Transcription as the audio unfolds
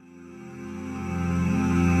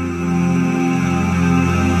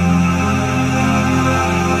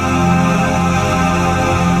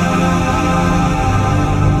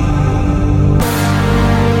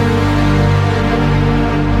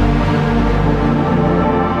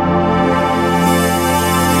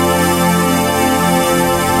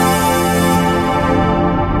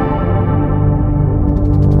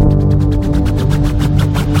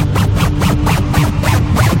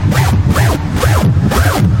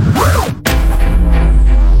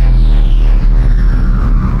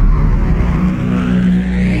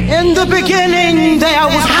Tuesday I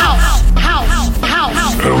was house.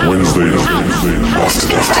 And Wednesday,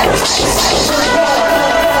 AfterDark House.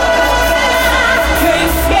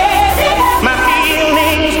 My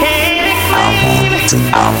feelings came.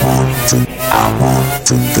 I want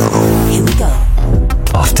to go. Here we go.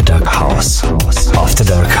 AfterDark House.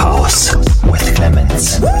 AfterDark House with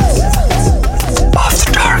kLEMENZ.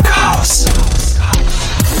 AfterDark House.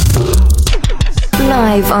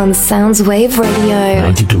 Live on Soundswave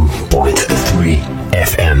Radio. 92.3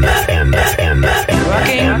 FM.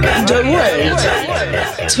 Rocking the world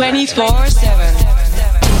 24/7.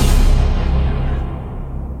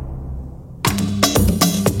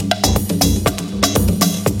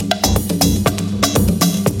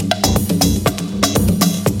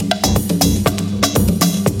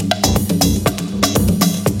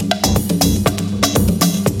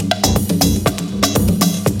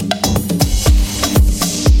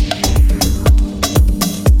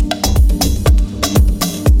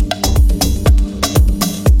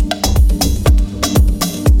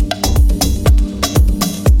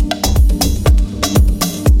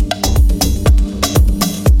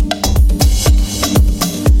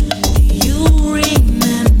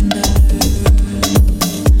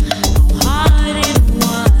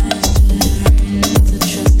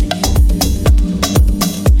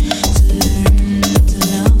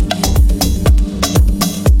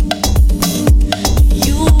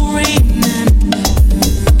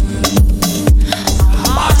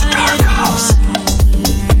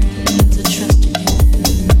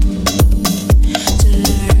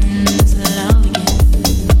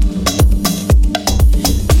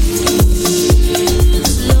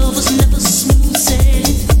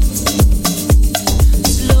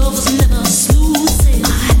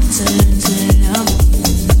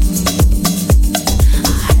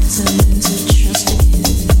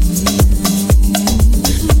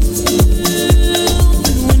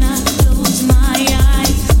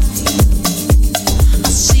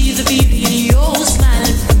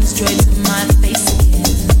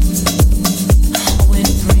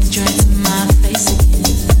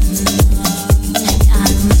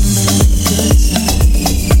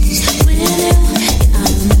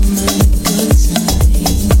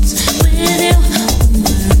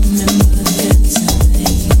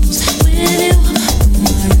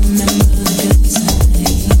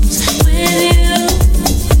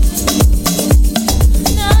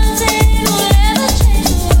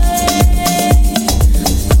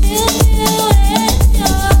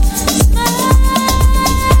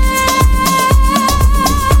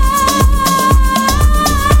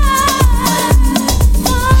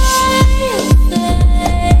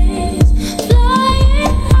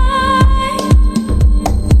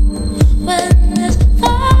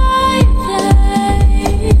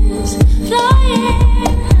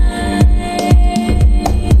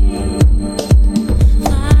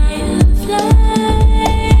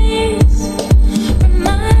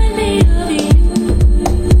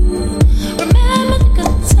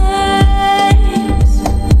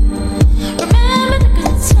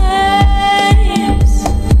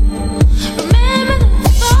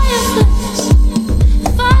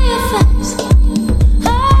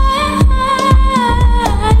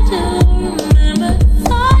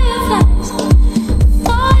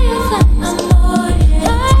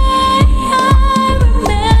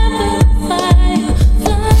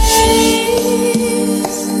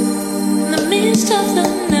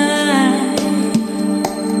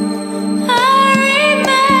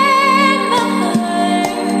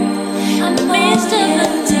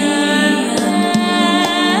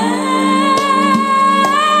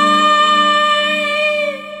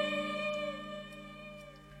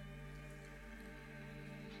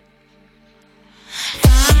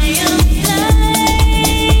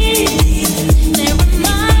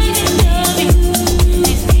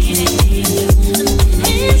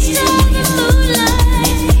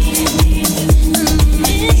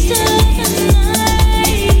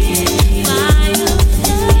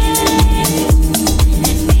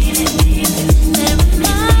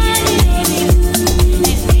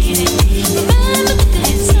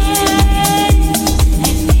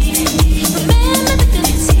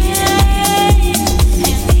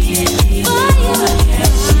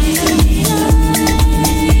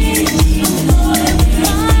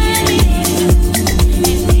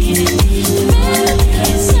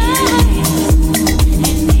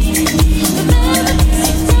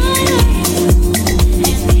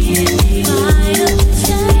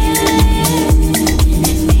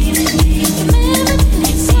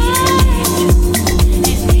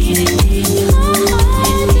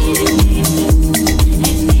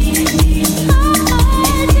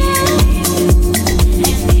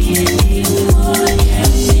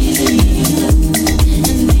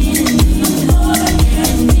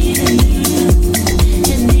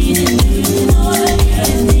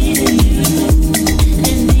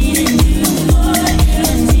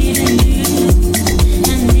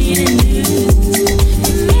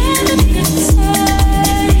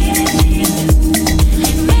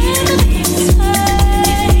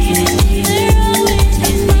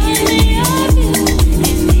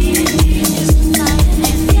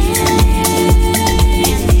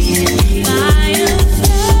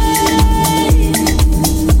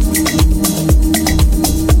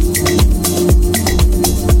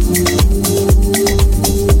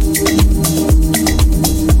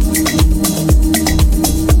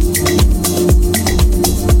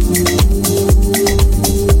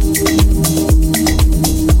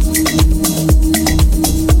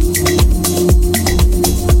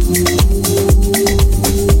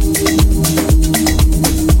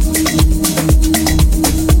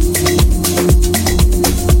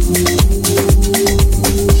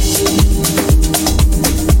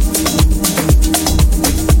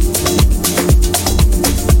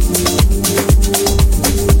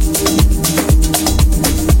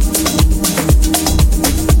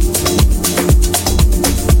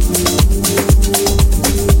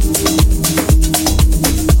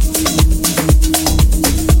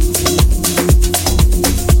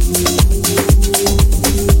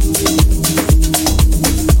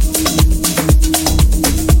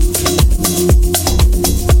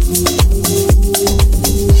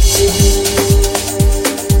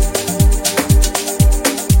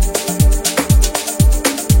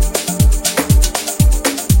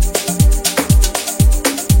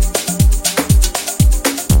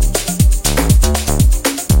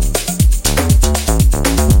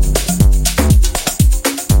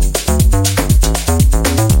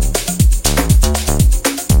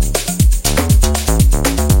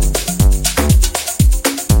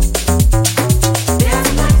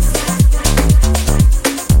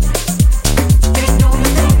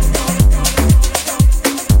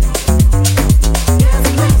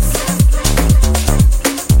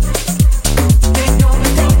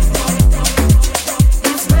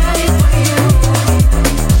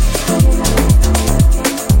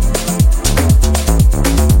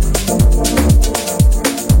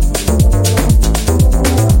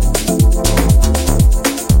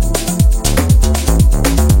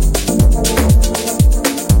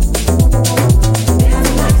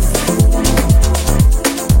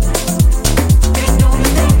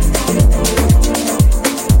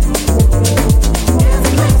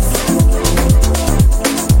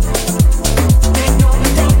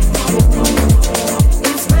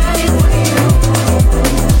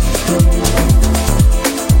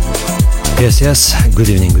 Yes, good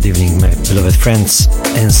evening, my beloved friends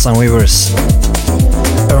and soundwavers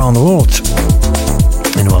around the world,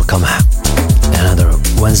 and welcome another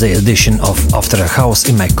Wednesday edition of AfterDark House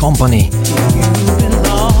in my company.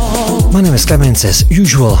 My name is kLEMENZ as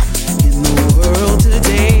usual,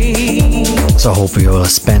 so I hope you will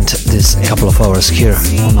spend this couple of hours here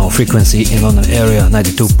on our frequency in London area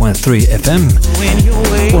 92.3 FM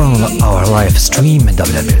or on our live stream at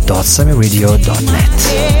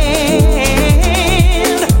www.samiradio.net.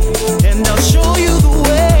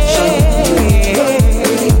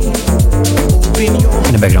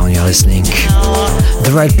 In the background you're listening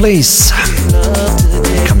The Right Place,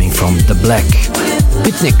 coming from The Black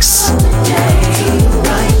Beatniks.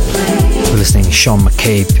 We're listening Sean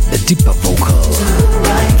McCabe, a deeper vocal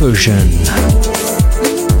version.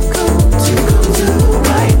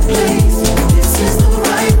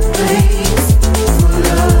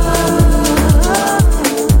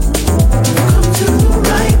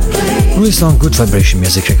 Released on Good Vibration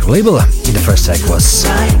Music record label. The first track was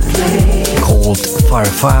called Fire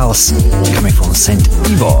Files, coming from Saint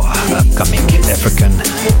Ivo, upcoming African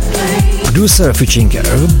producer featuring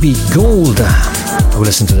Ruby Gold. We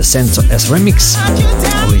listen to the Senso S remix,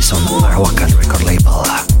 released on Arawakan record label.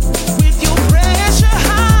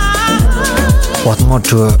 What more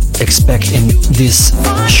to expect in this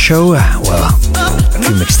show? Well, a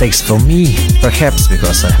few mistakes for me, perhaps,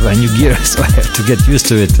 because I have a new gear, so I have to get used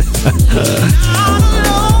to it.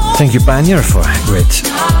 Thank you, Pioneer, for great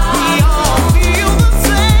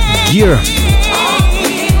gear.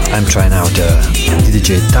 I'm trying out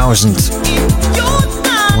DDJ 1000.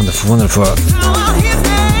 Wonderful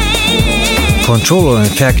controller, in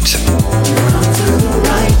fact,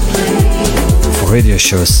 for radio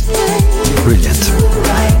shows. Brilliant.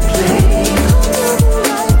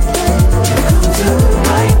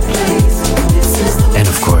 And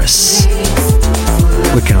of course,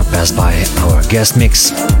 we cannot pass by our guest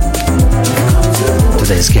mix.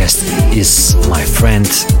 Today's guest is my friend,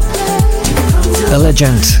 a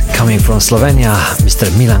legend coming from Slovenia, Mr.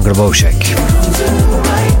 Milan GROBOVSEK,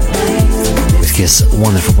 with his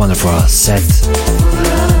wonderful set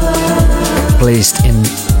placed in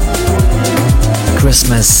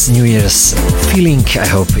Christmas, New Year's feeling. I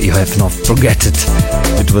hope you have not forget it.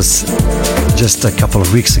 It was just a couple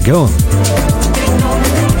of weeks ago.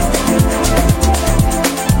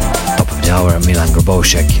 Top of the hour, Milan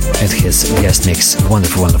GROBOVSEK and his guest mix.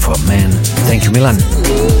 Wonderful man. Thank you, Milan.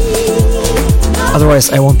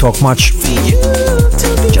 Otherwise, I won't talk much.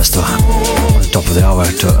 Just on the top of the hour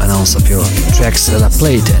to announce a few tracks that I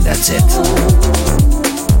played, and that's it.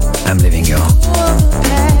 I'm leaving you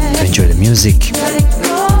to enjoy the music.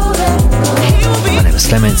 My name is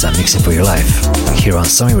kLEMENZ. I'm mixing for your life here on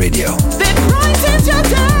Sony Radio.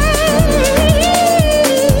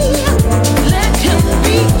 Let him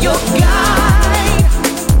be your guide,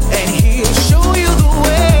 and he'll show you the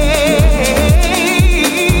way.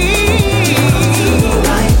 Come to the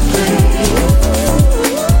right place.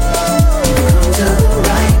 Come to the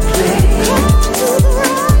right place. Come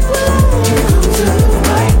to the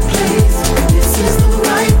right place. This is the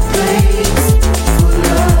right place for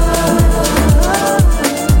love.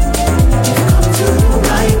 Come to the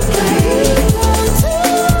right place.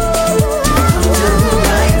 Come to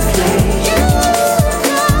the right place.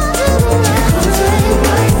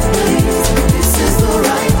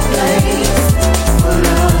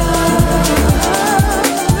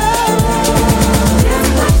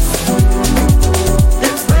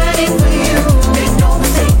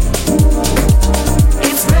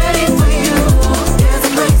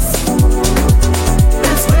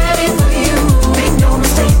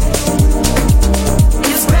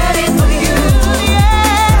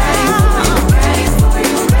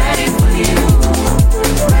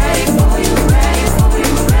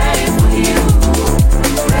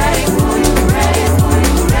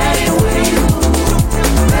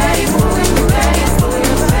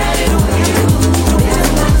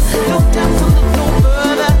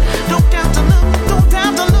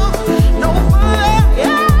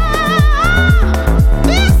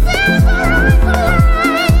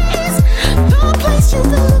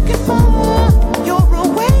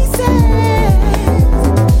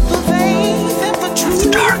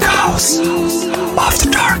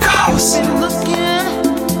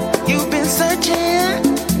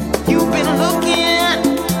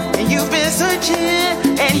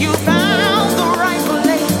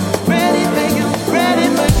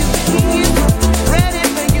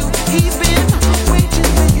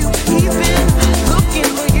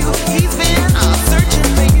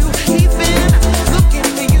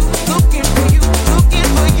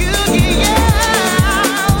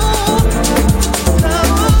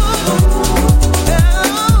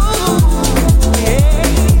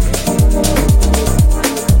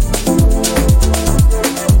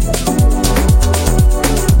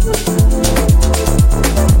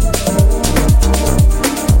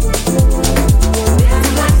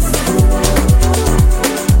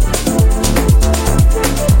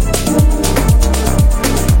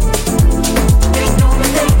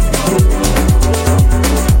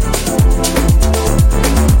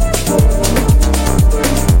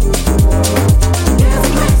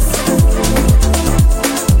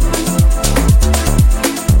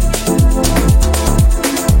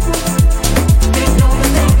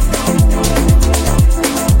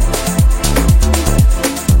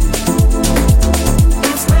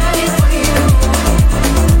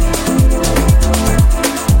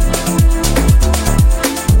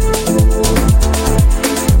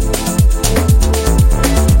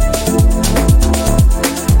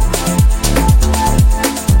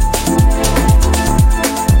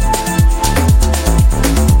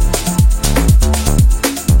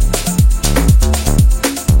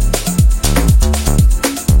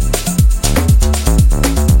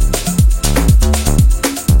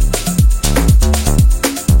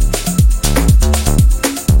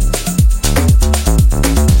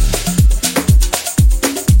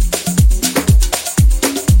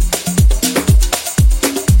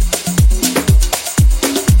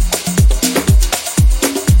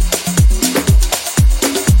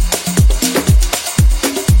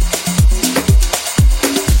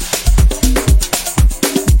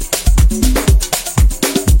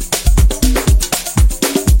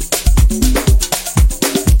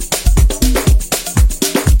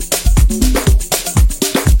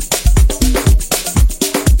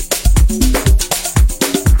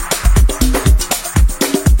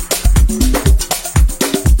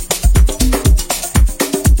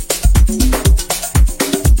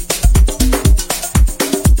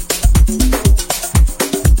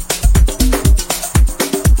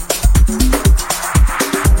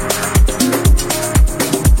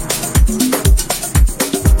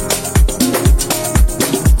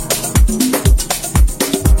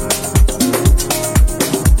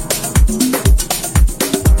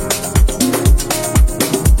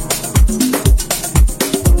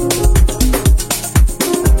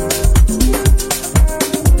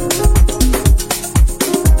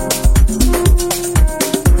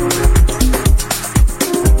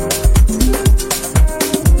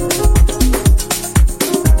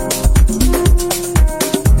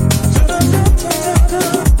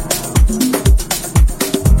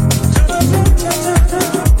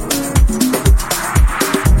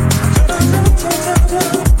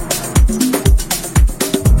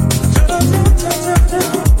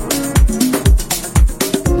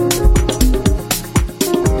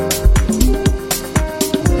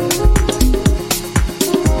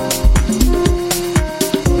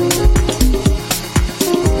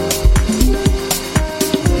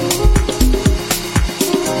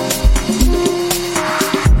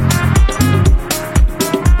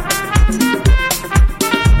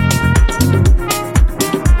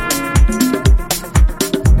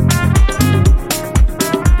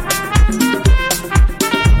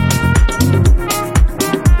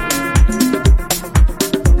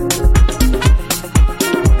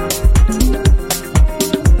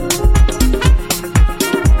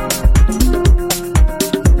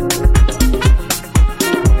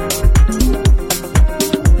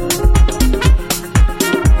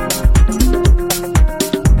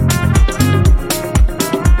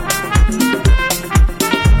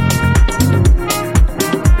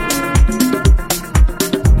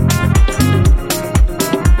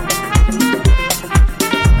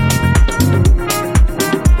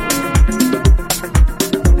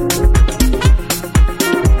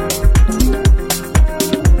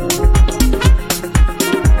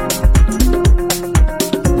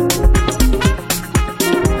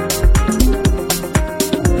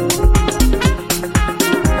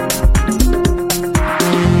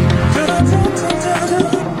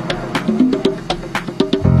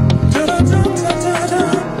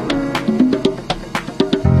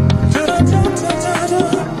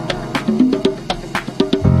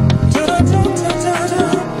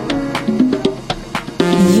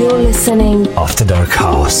 listening After Dark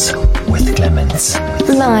House with kLEMENZ.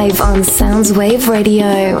 live on Soundswave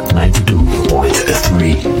Radio.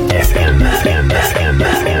 92.3 FM.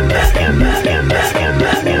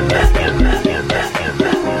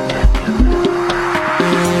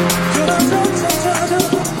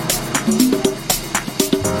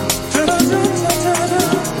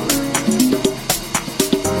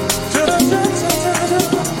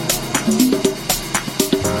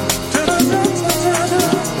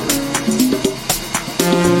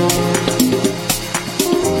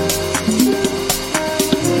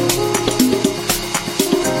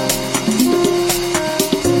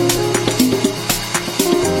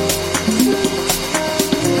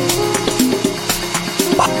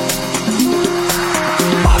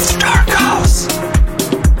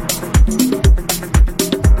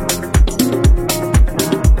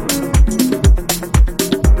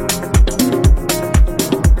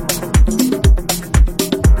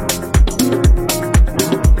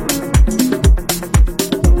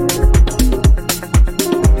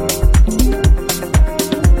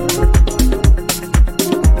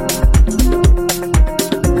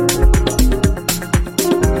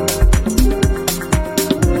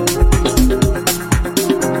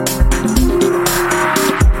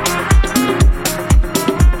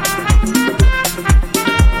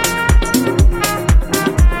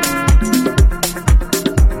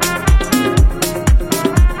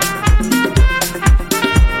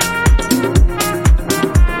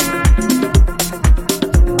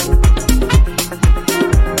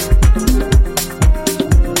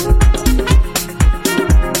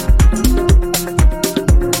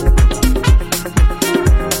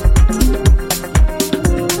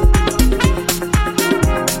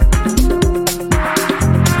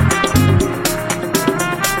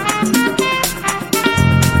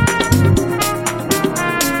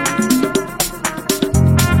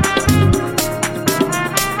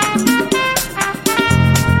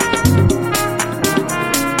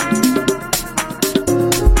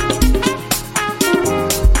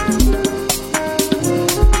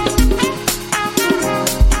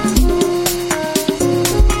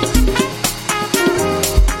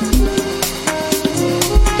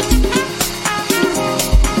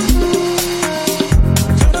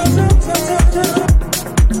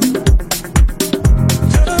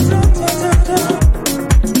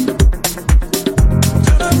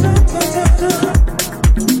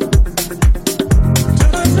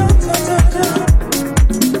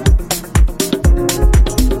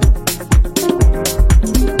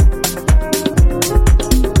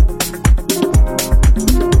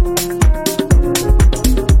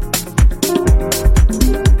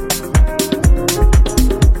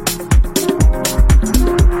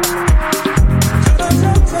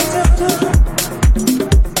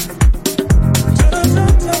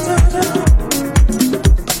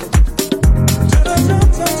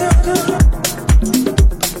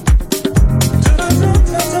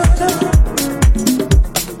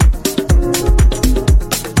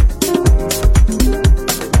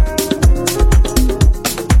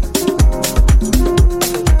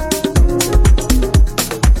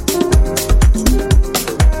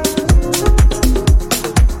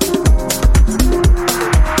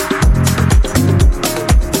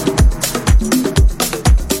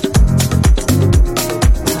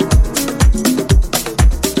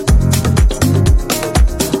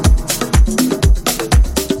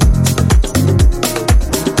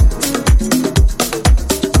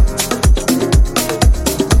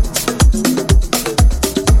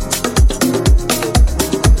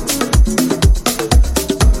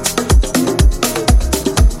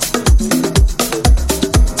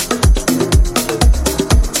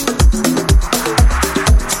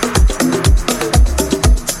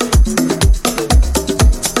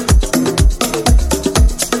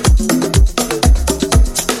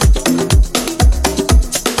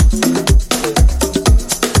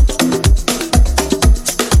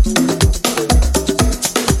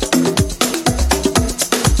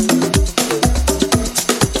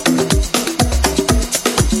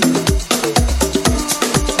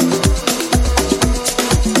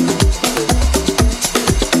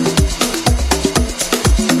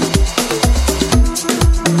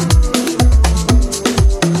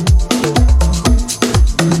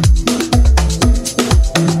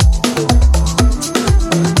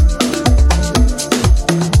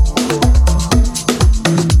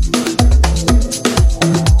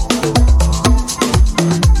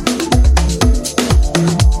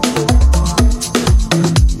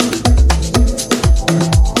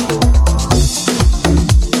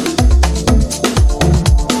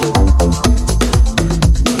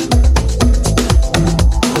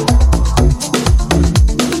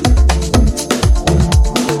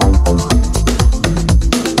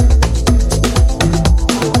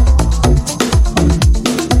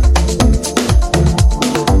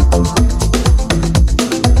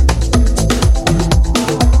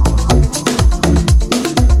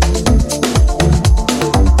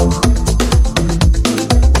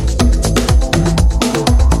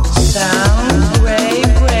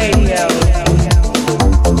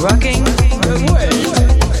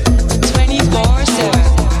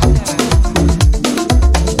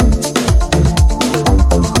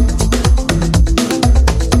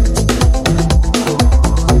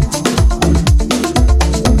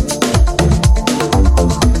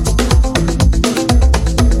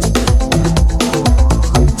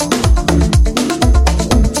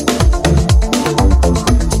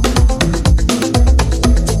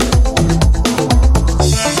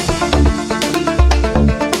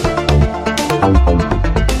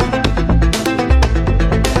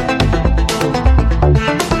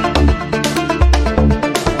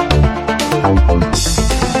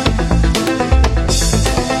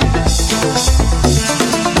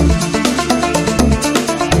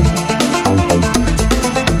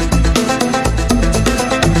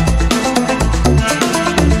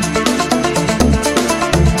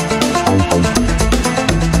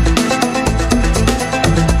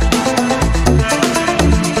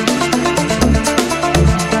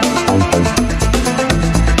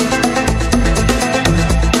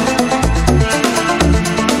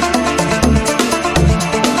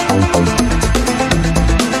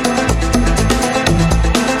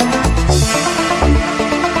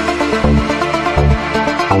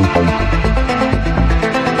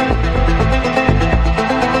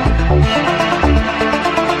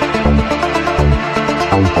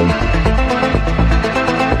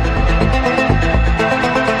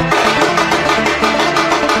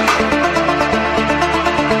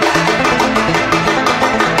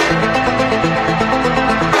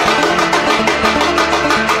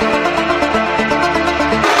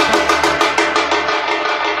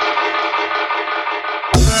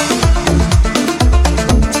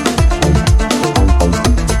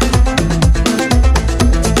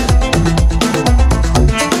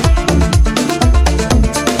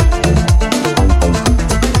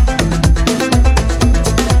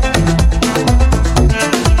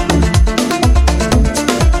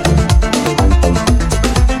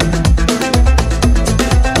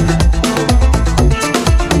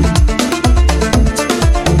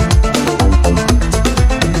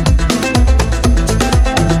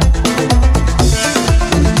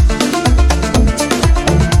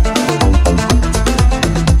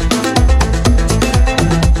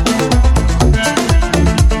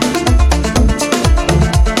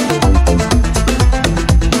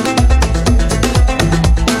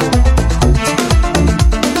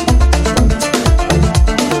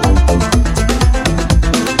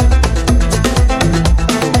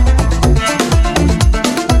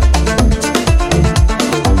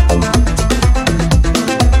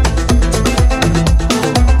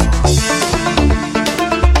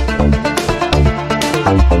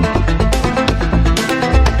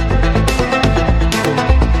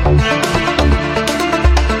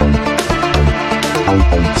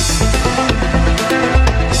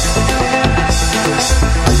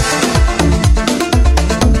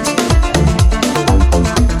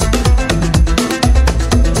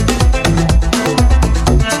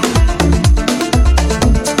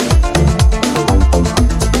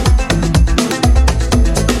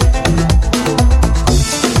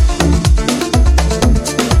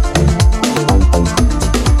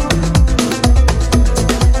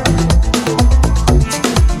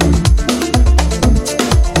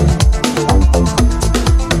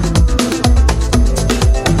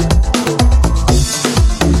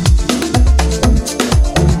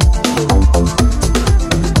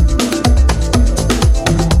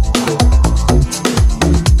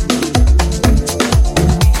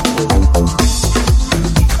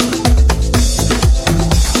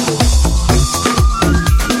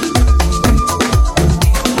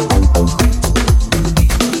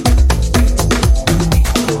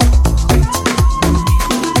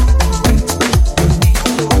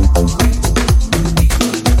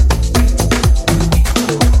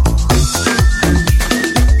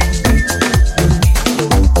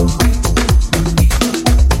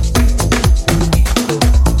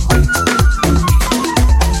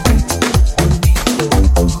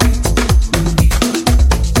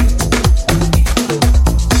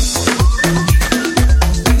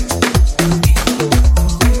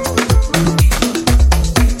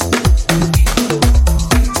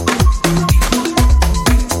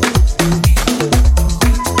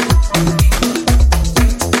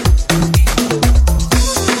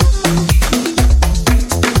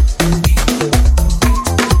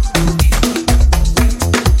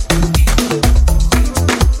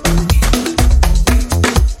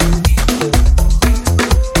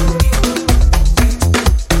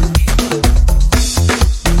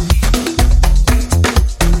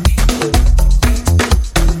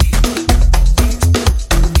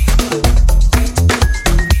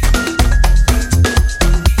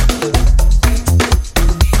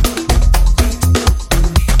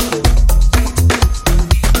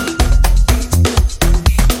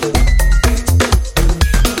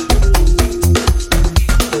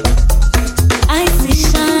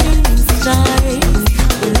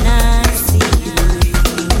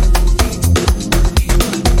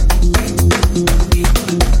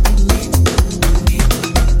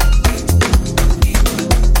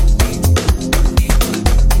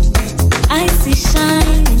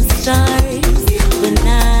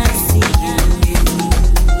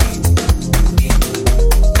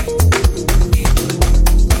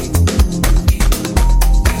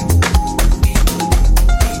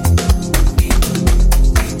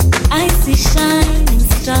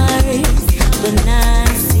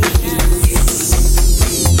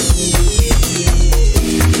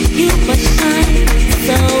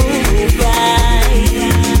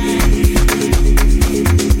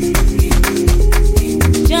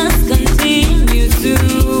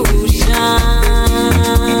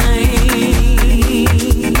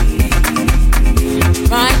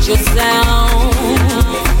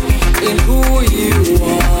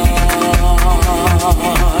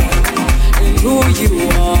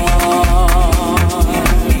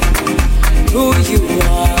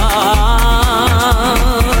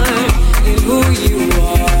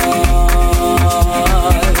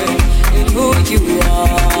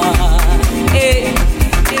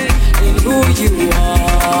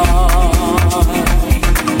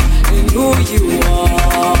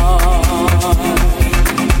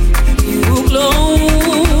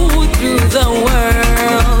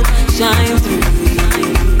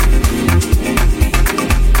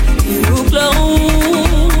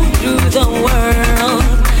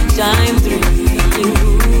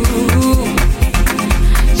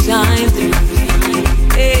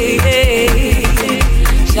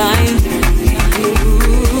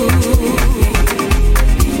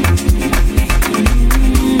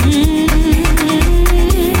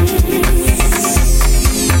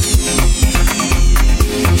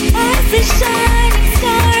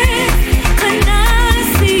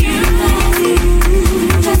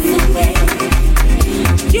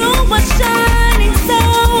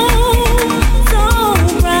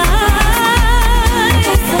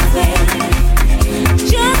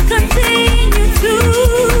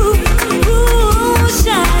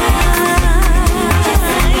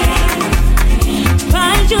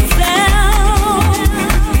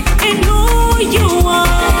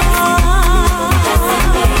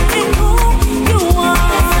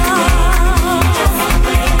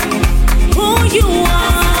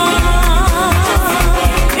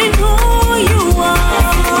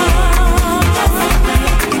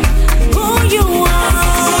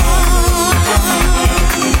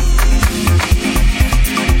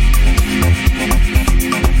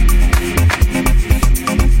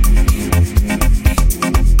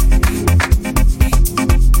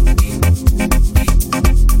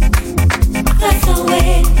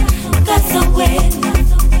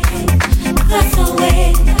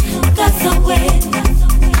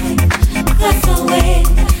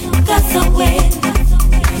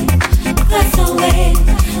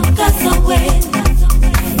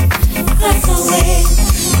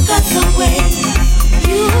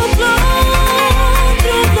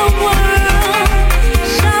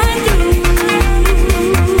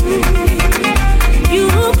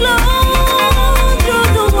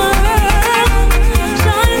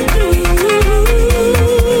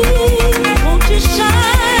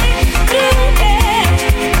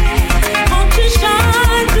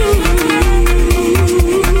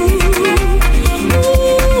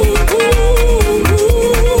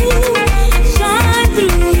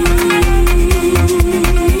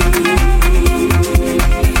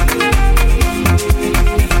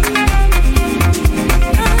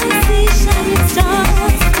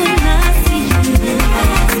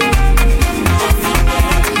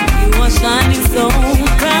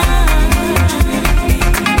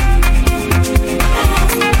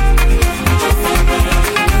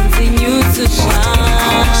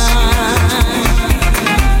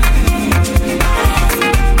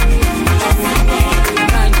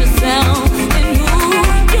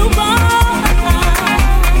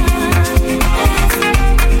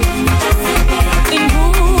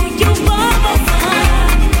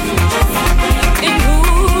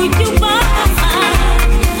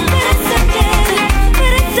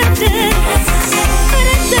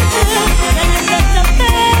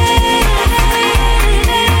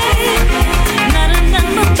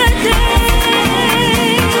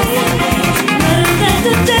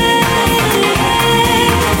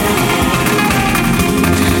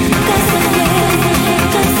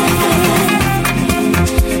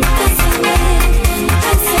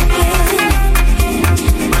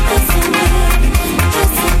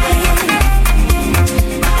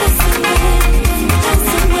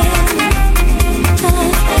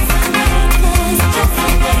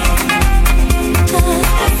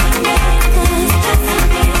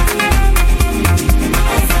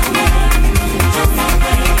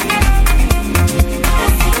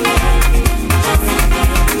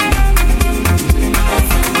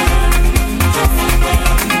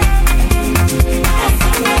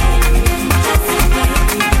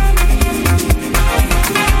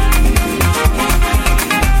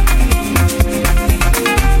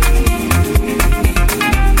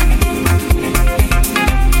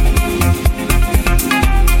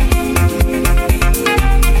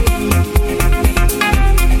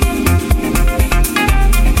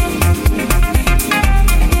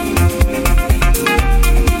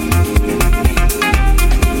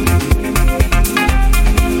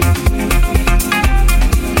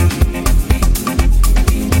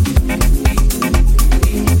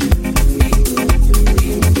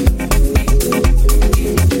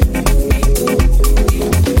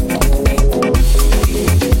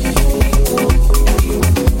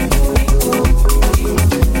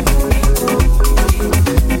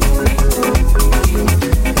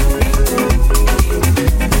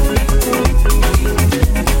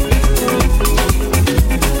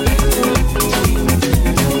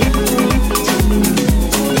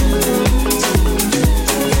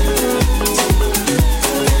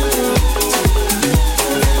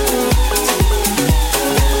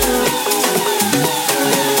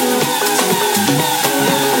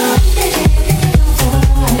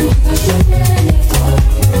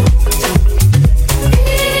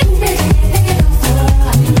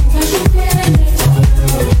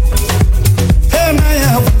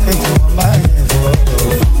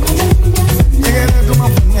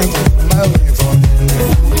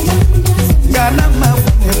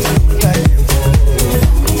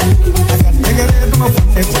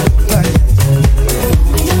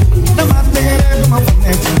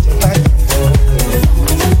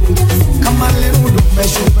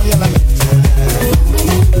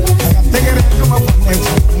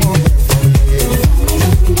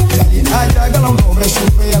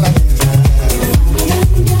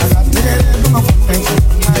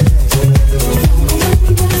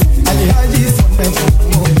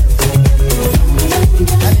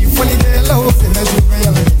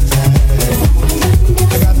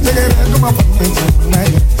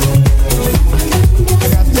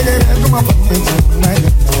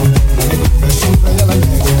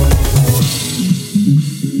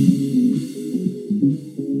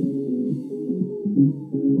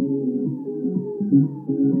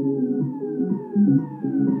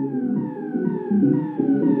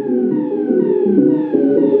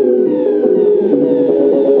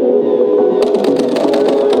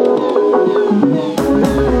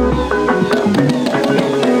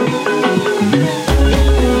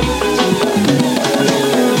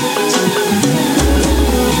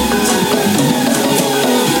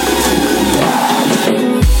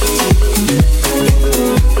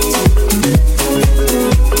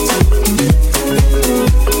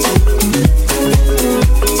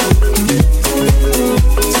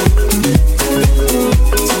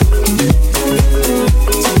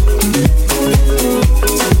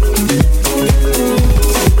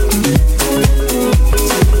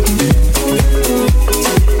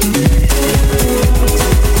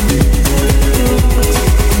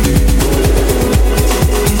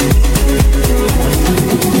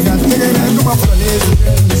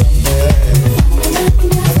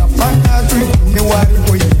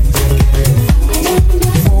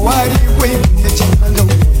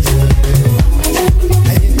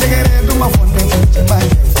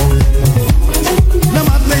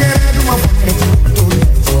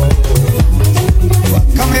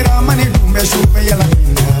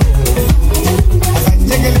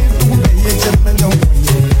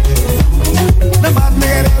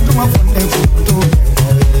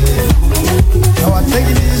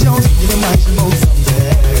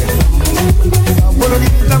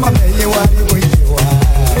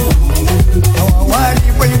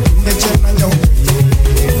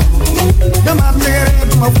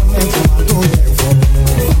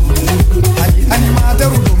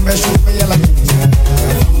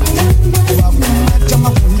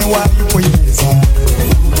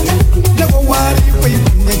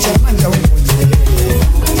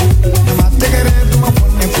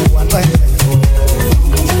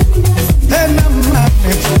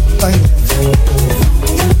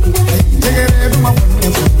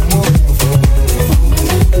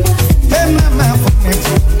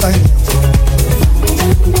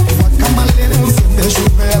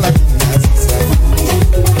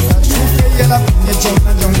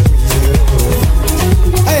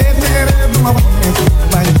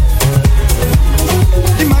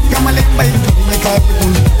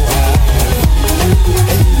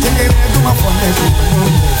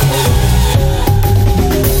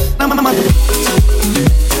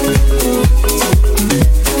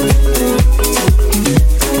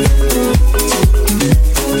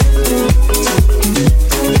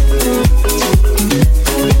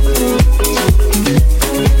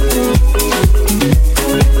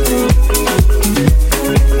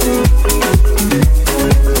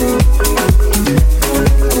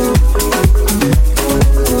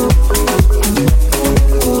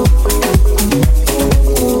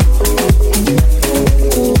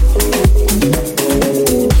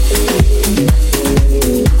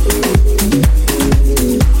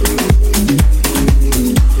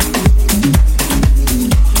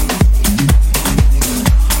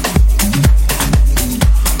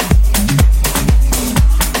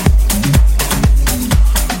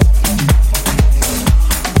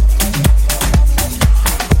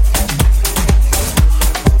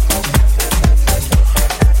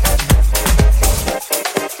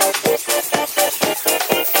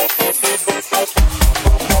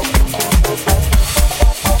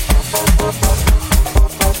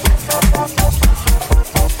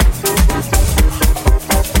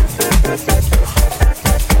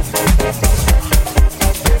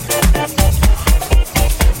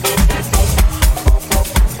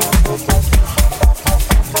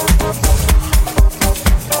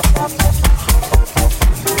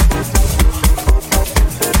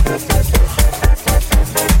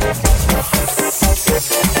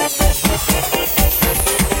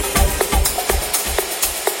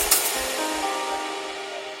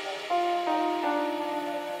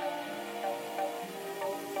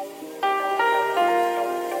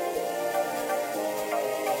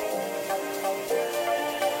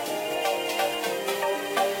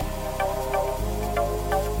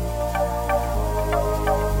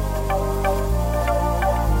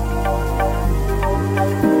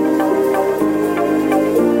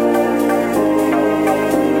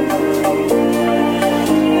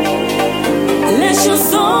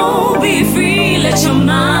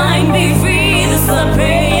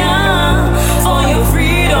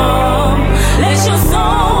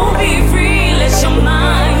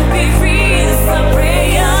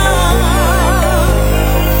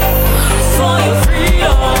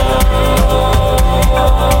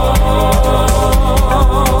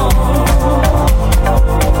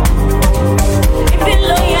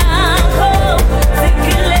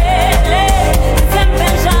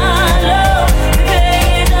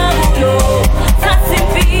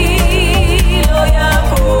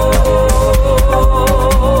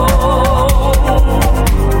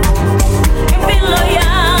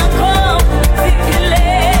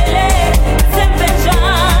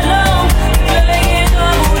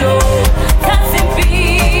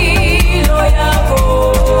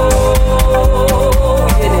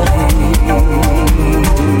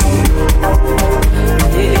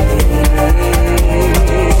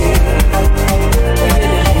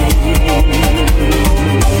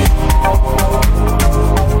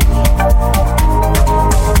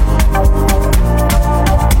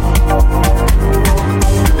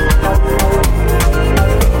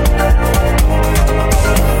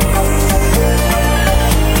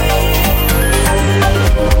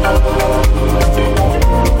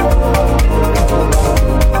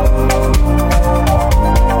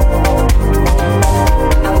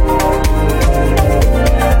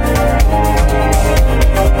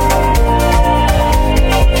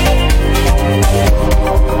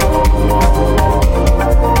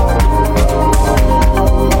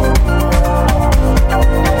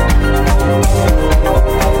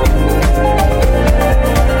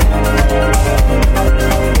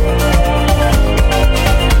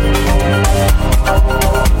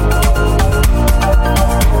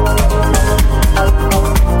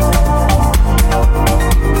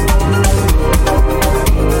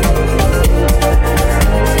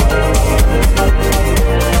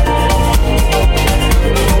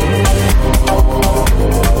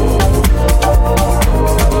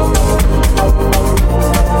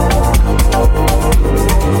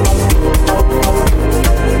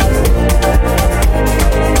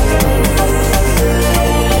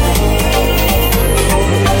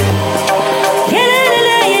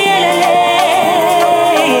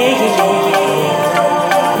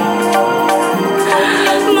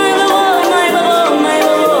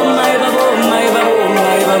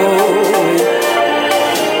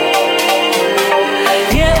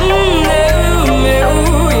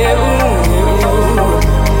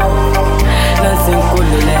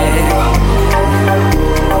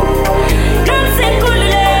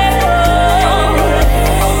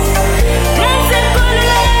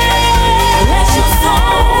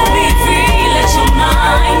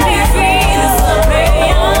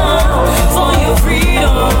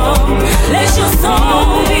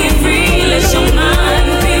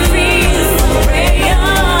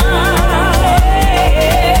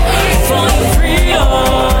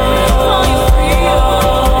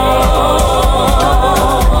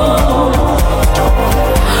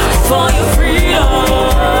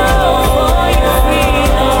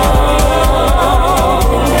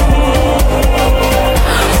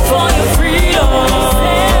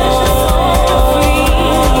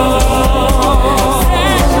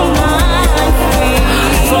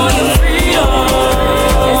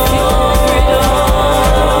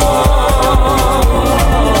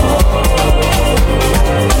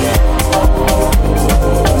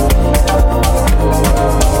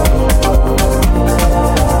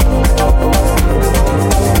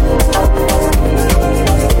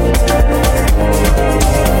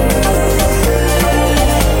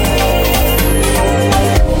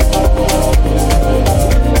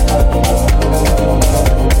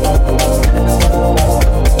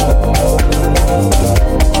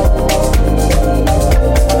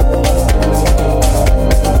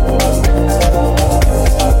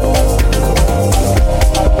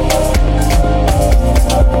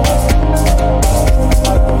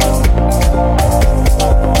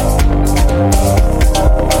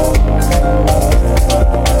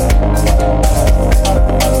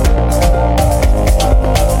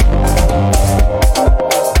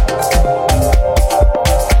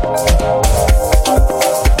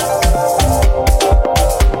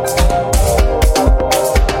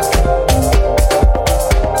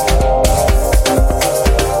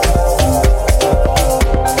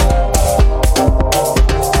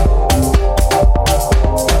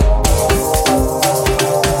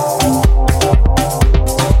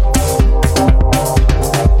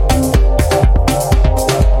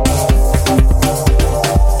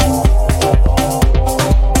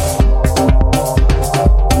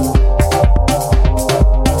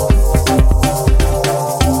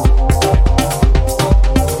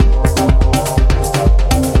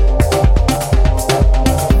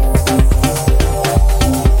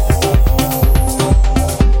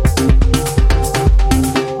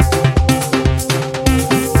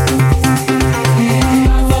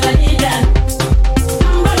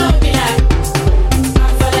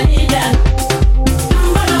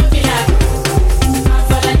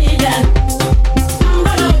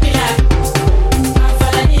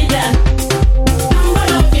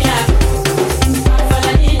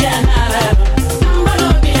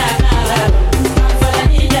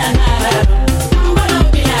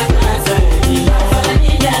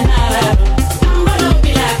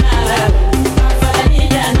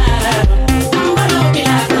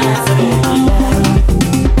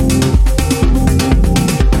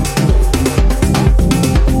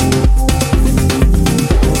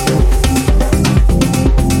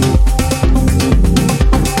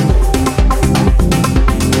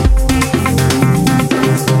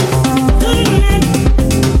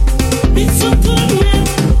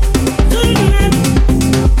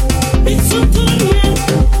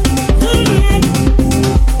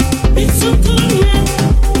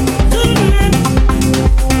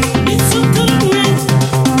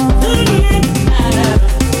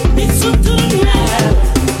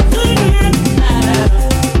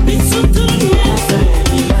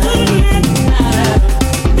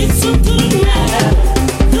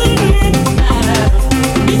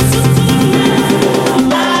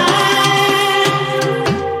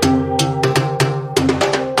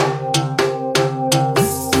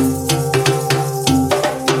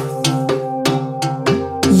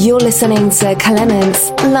 listening to kLEMENZ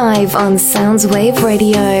live on Soundswave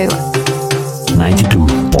Radio.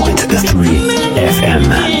 92.3 FM.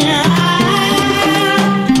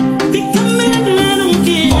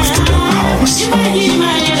 AfterDark House.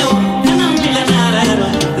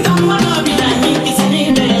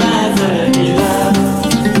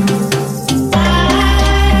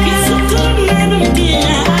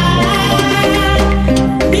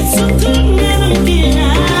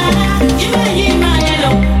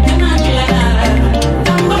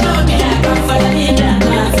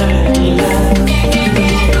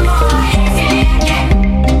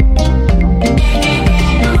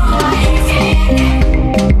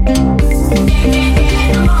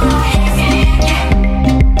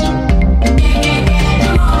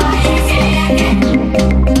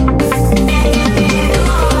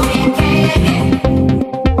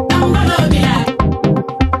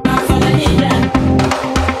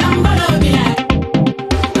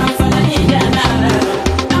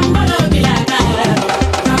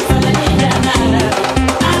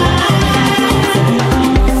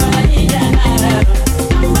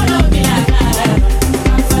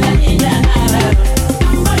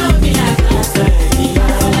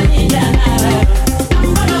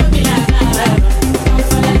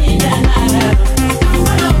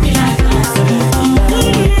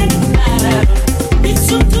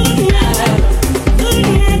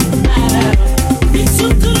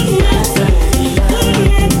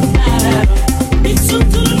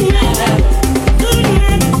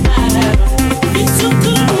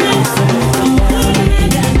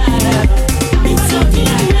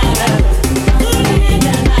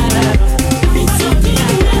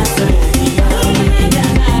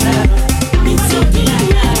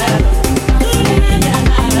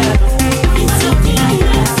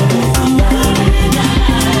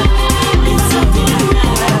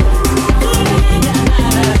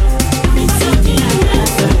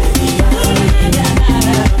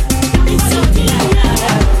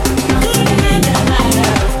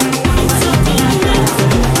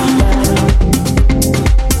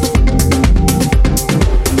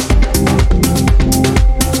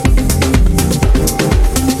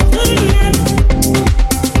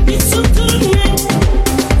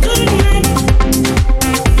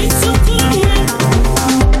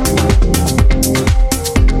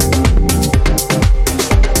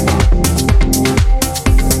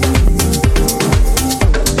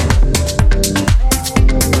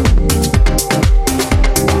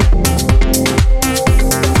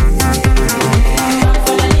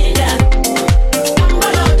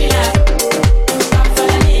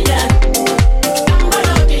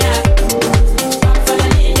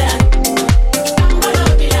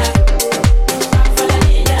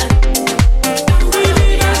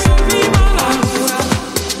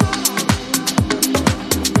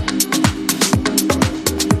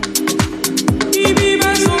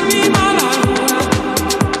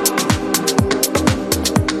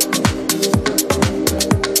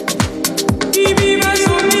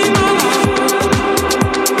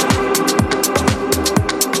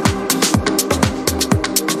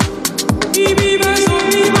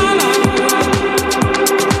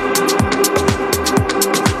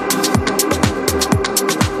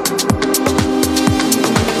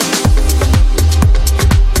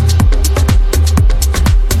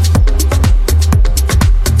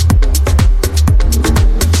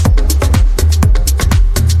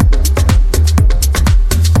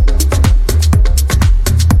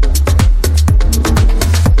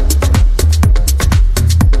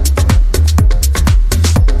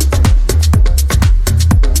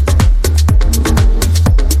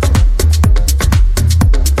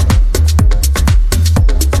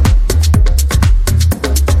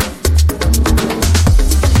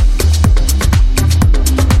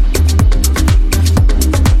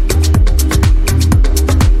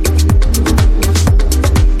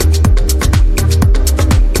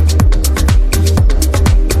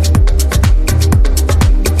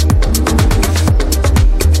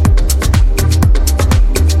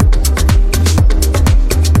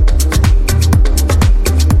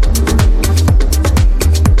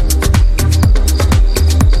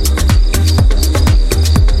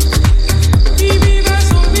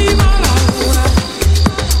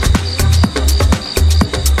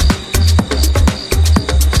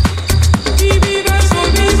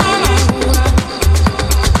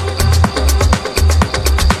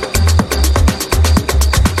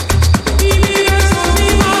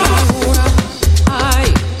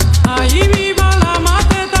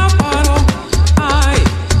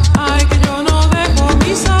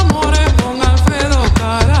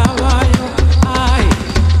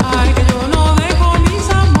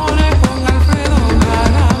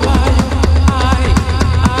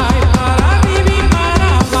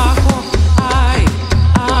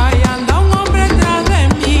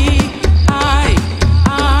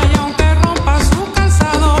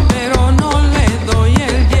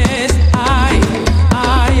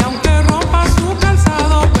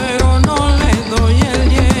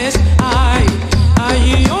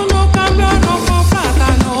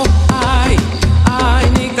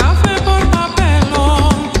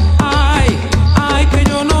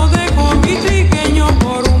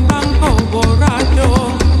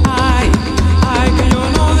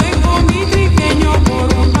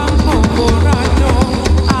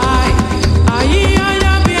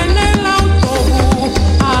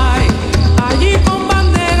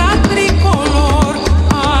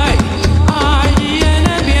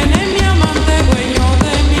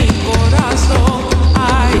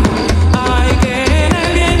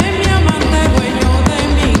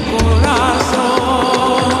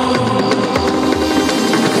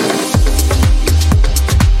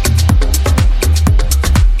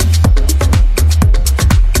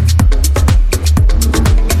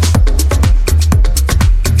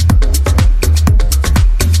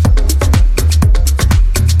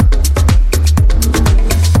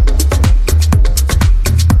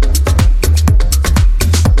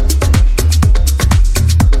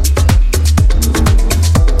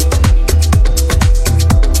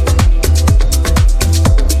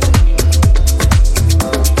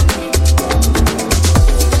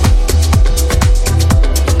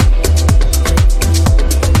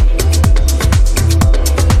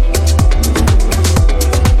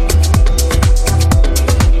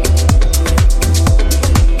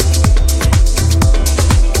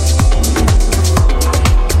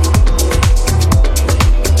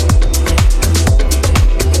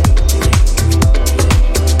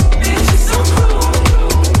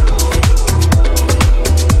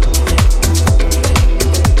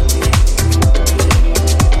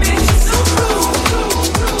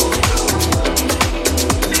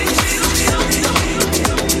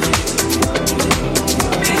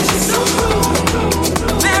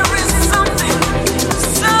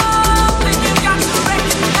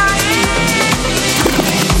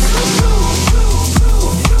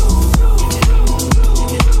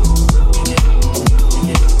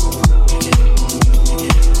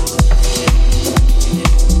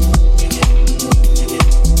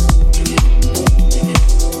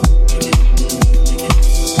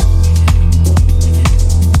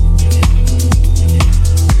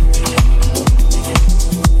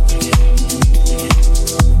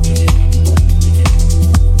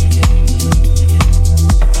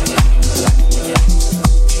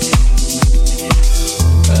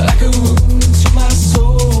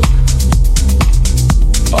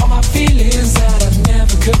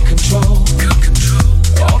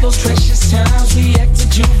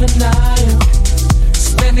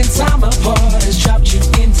 spending time apart has dropped you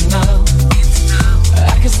into now.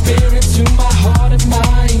 Like a spirit to my heart and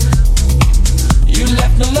mind. You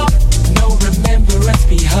left no love, no remembrance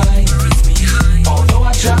behind. Although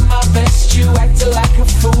I tried my best, you acted like a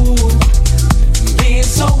fool. Being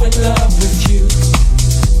so in love with you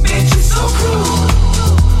made you so cruel.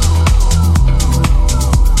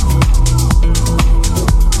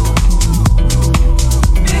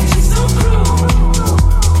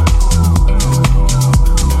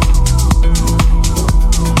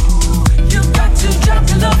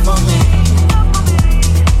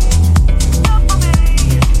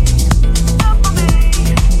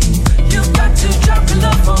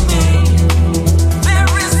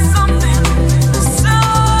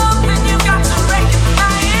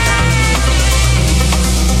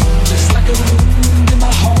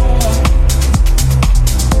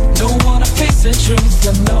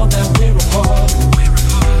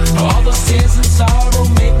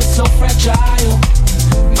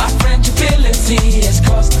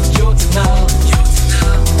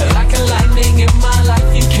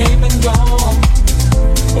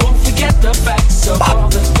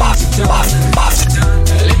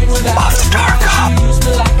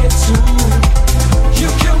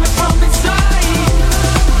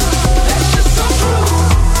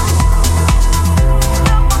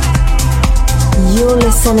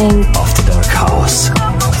 Listening AfterDark House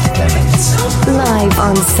with kLEMENZ. live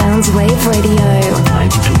on Soundswave Radio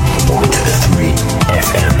 92.3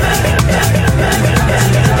 FM.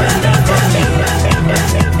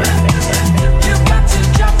 You've got to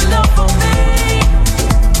drop the love for me.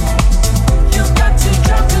 You've got to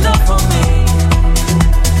drop the love for me.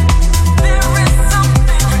 There is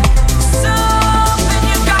something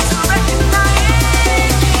you've got to recognize.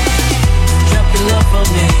 Drop the love for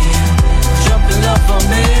me. Drop the love for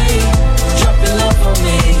me. Drop the love for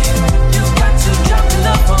me. You've got to drop the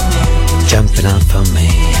love for me. Jumping up for me,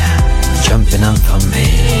 jumping up for me.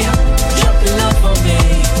 Drop the love for me.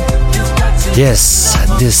 You've got to Yes,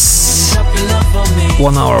 this drop the love for me.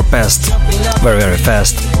 1 hour passed very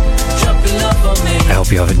fast. Drop the love for me. I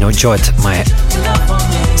hope you have enjoyed my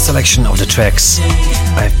selection of the tracks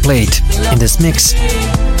I've played in this mix.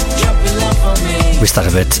 We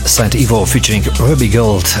started with Silent Evo featuring Ruby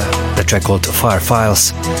Gold, the track called Fire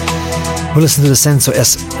Files. We listened to the Senso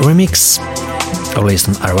S remix, released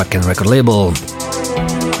on Arawakan record label.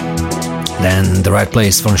 Then The Right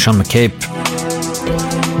Place from Sean McCabe,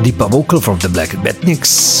 Deepa vocal from the Black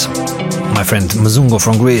Betniks, my friend Muzungo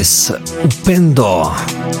from Greece, Upendo,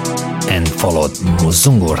 and followed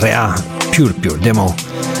Muzungo Rea, pure demo,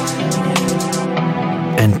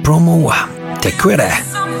 and promo Te Quere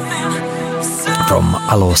from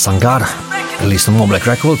Alo Sangar, released on Moblack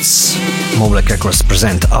Records. Moblack Records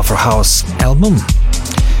present Afro House album.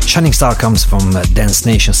 Shining Star comes from Dance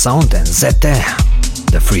Nation Sound and Zete.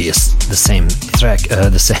 The three is the same track,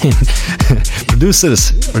 the same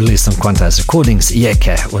producers, released on Quantize Recordings.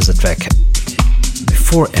 Yeke was the track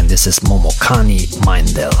before, and this is Momokani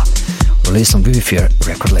Mindel, released on Vivifear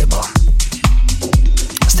record label.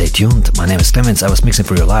 Stay tuned, my name is kLEMENZ, I was mixing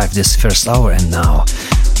for you live this first hour, and now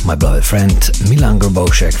my beloved friend Milan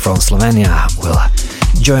GROBOVSEK from Slovenia will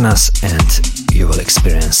join us, and you will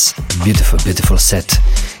experience a beautiful set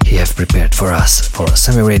he have prepared for us for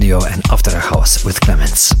Semi Radio and AfterDark House with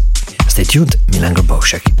kLEMENZ. Stay tuned, Milan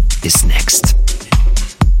GROBOVSEK is next.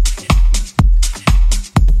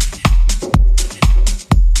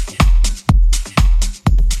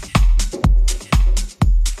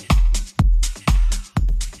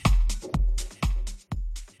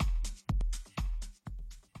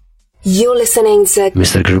 You're listening to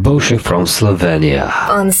Mr. GROBOVSEK from Slovenia.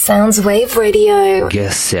 on Soundswave Radio.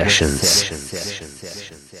 Guest sessions.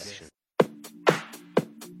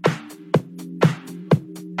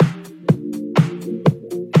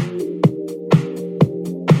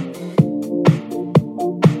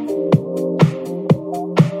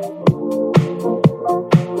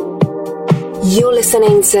 You're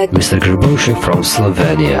listening to Mr. GROBOVSEK from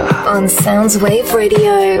Slovenia. on Soundswave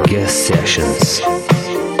Radio. Guest sessions.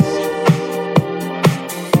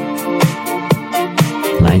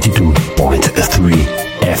 92.3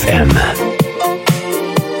 FM.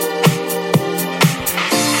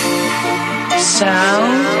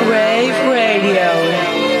 Soundwave Radio.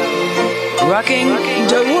 Rocking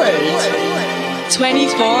the world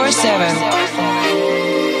 24/7.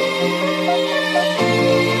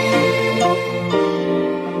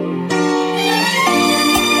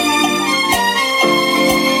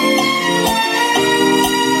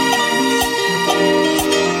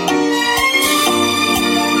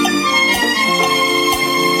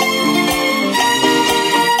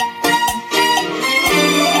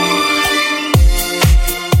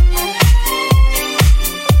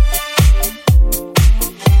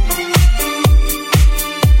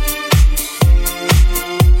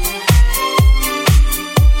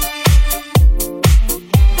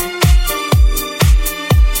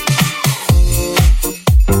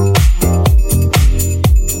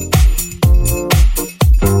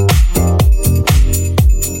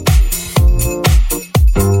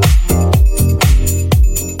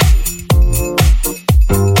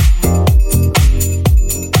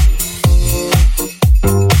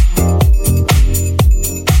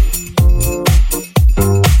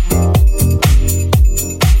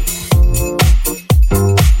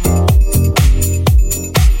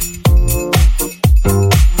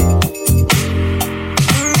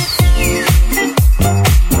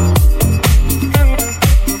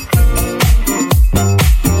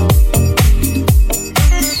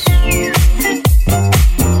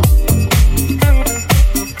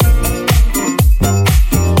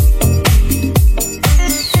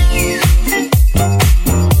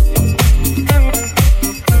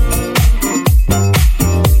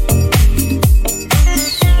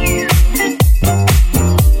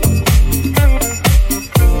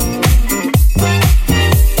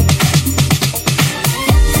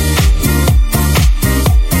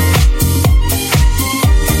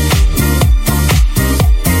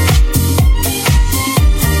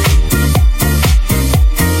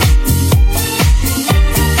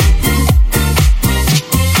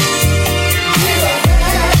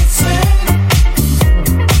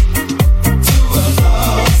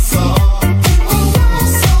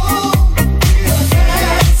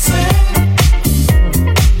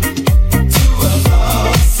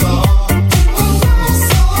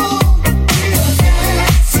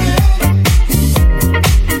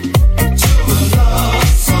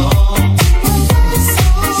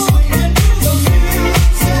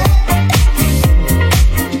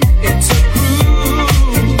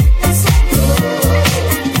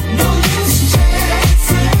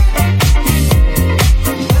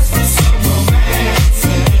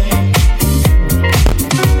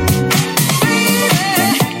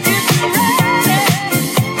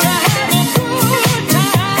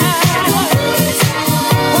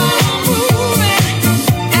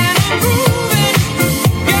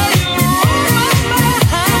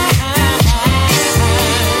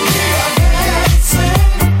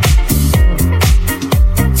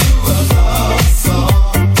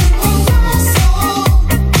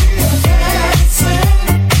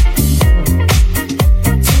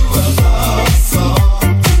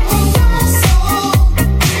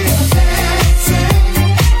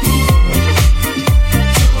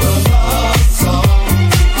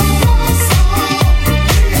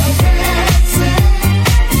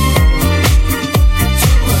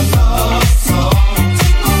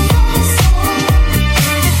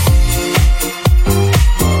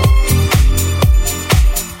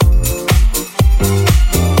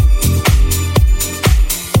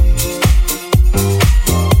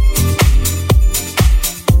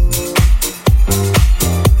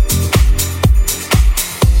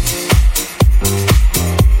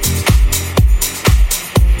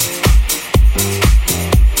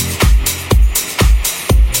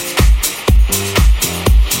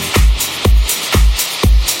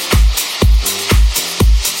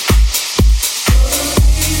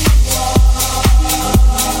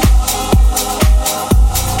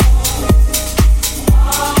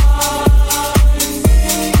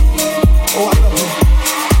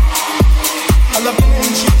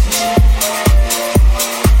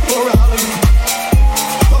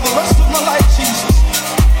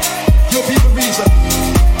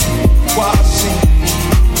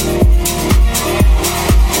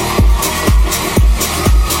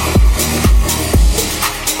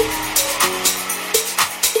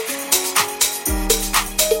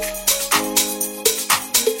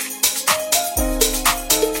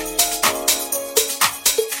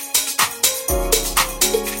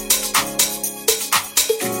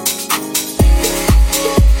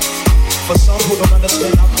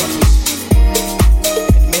 understand our purpose.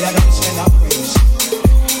 And may not understand our praise.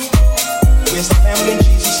 We as a family in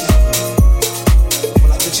Jesus' name would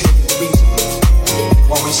like to tell you the reason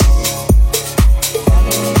why we sing.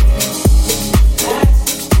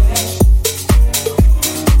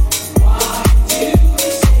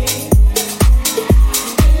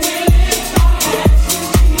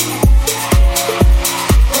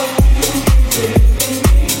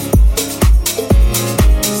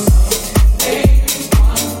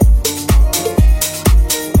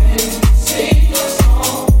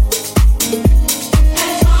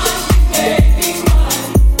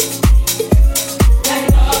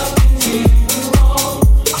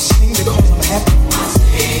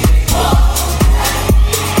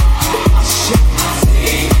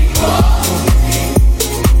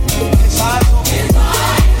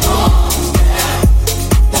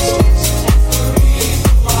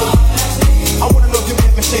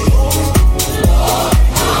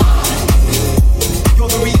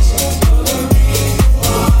 Glory!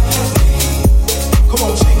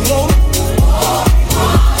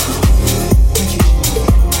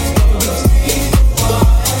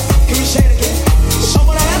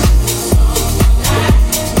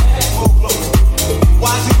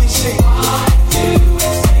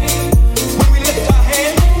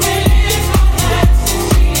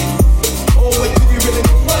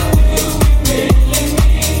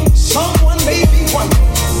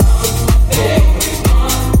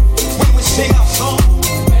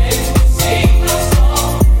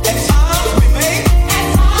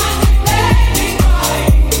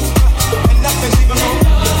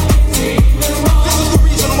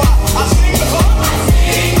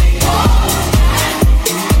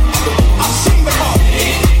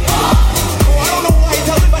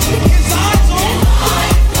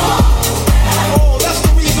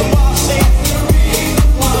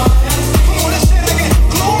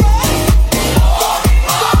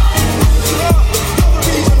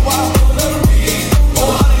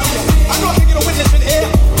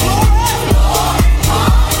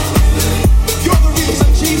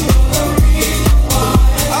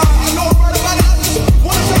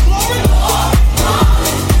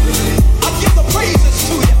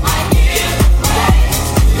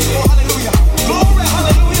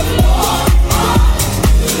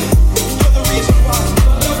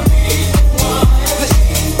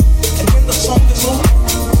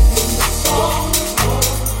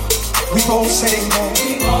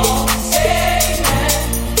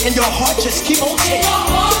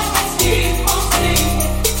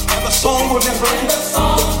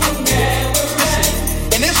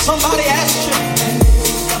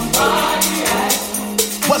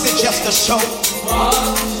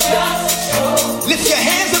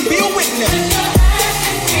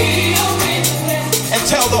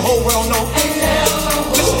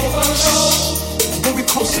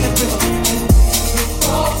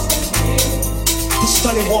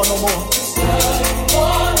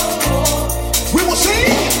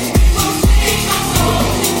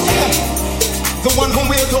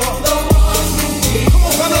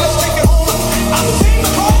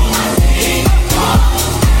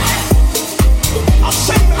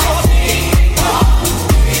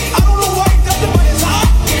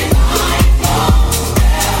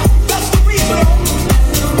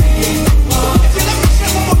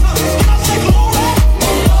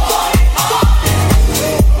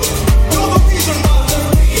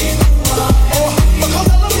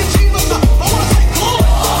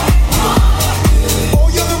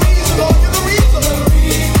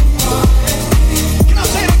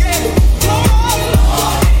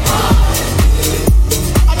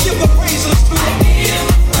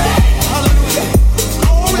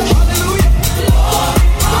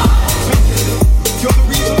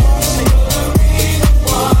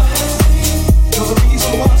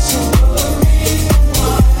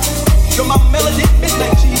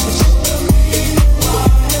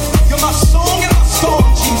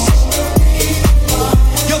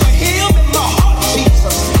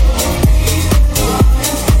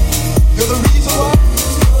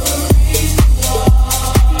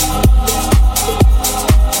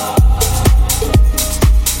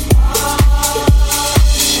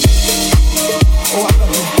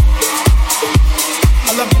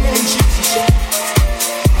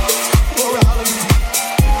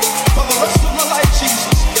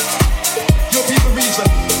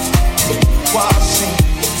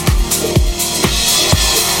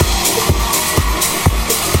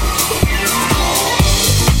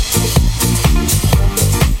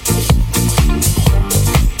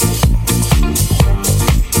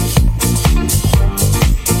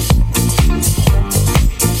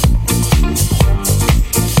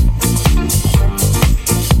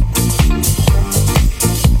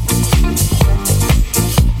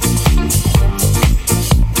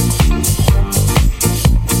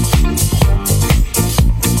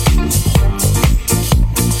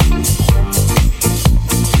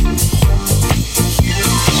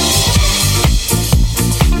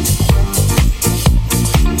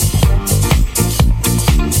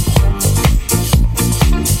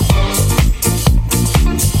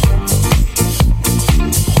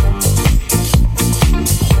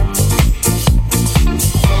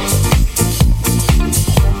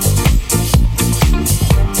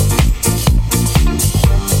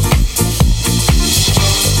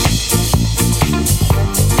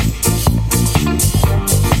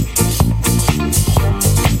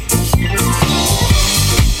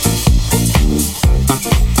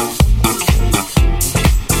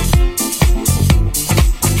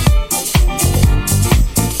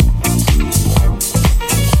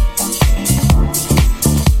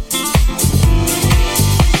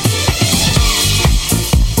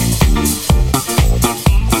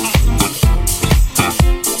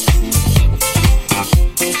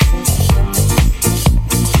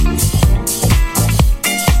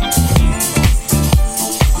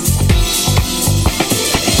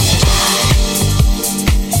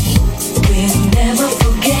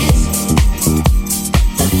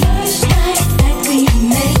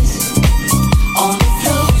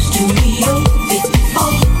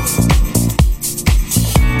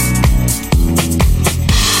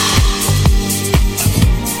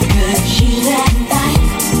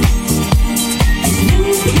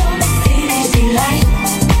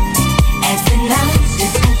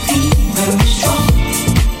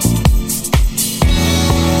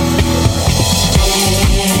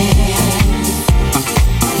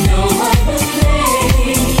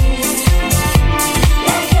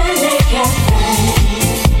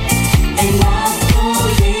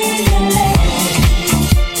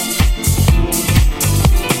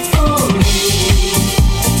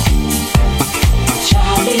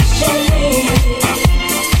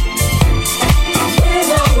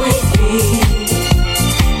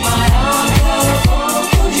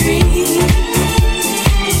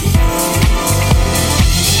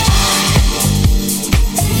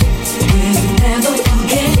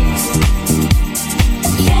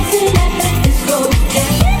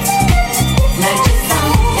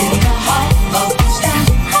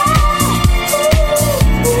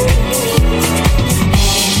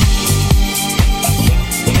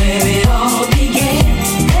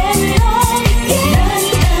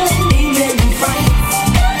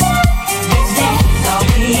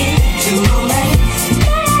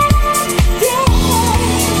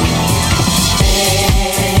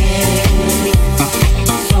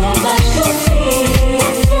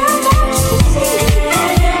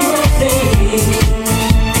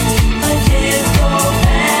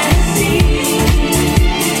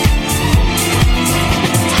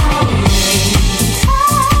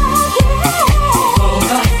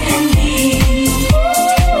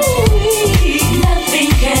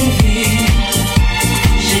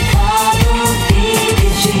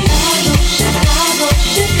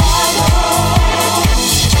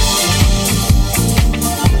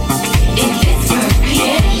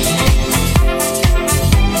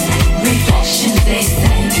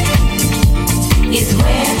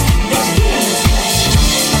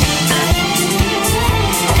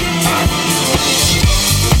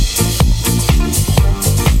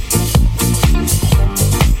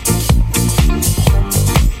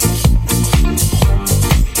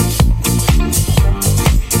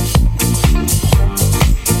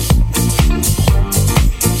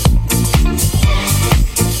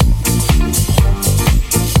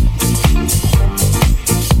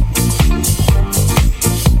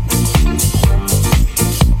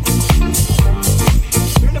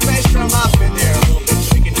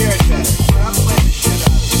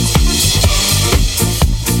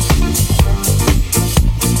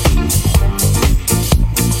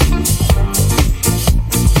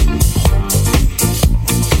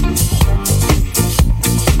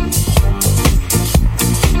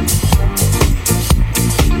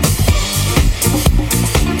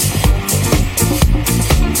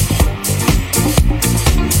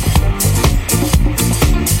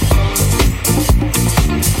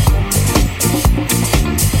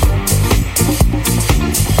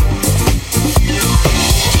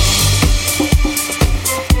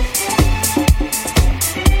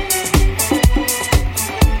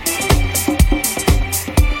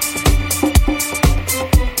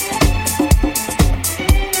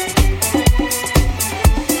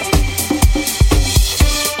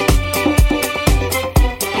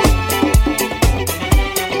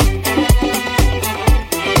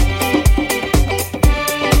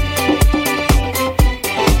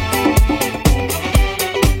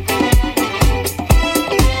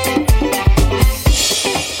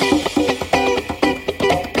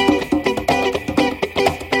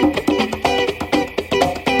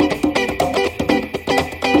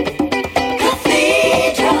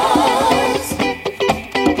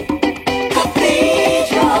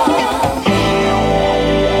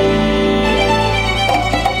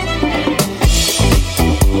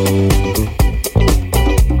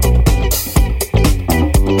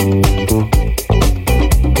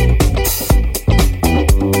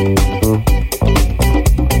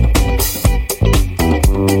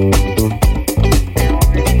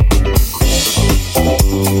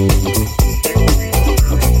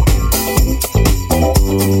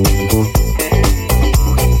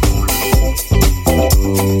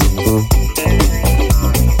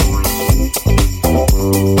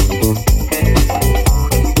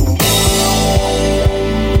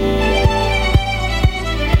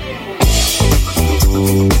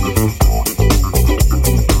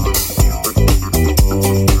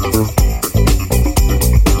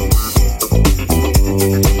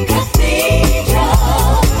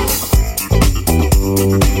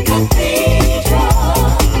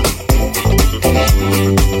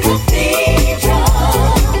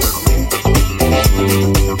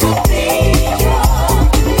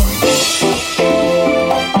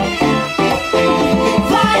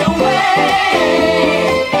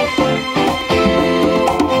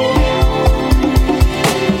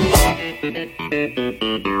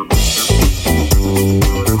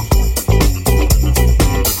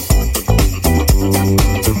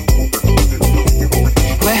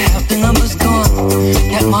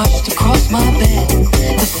 just across my bed.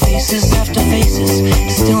 The faces after faces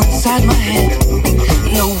still inside my head.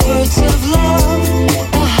 No words of love,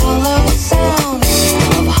 the hollow sound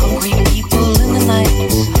of hungry people in the night.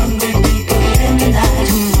 Hungry people in the night.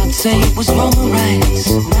 Do not say it was wrong or right.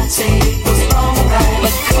 Do not say it was wrong or right.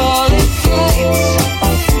 But call it flight.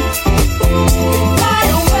 Fly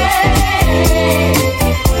away.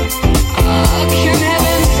 Can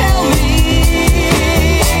heaven tell me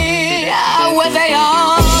where they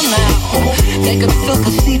are now? They could fill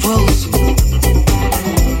cathedrals.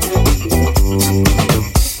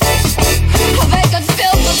 They could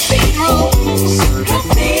fill cathedrals.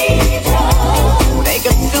 They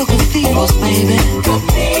could fill cathedrals, baby.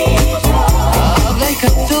 They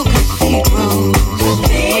could fill cathedrals.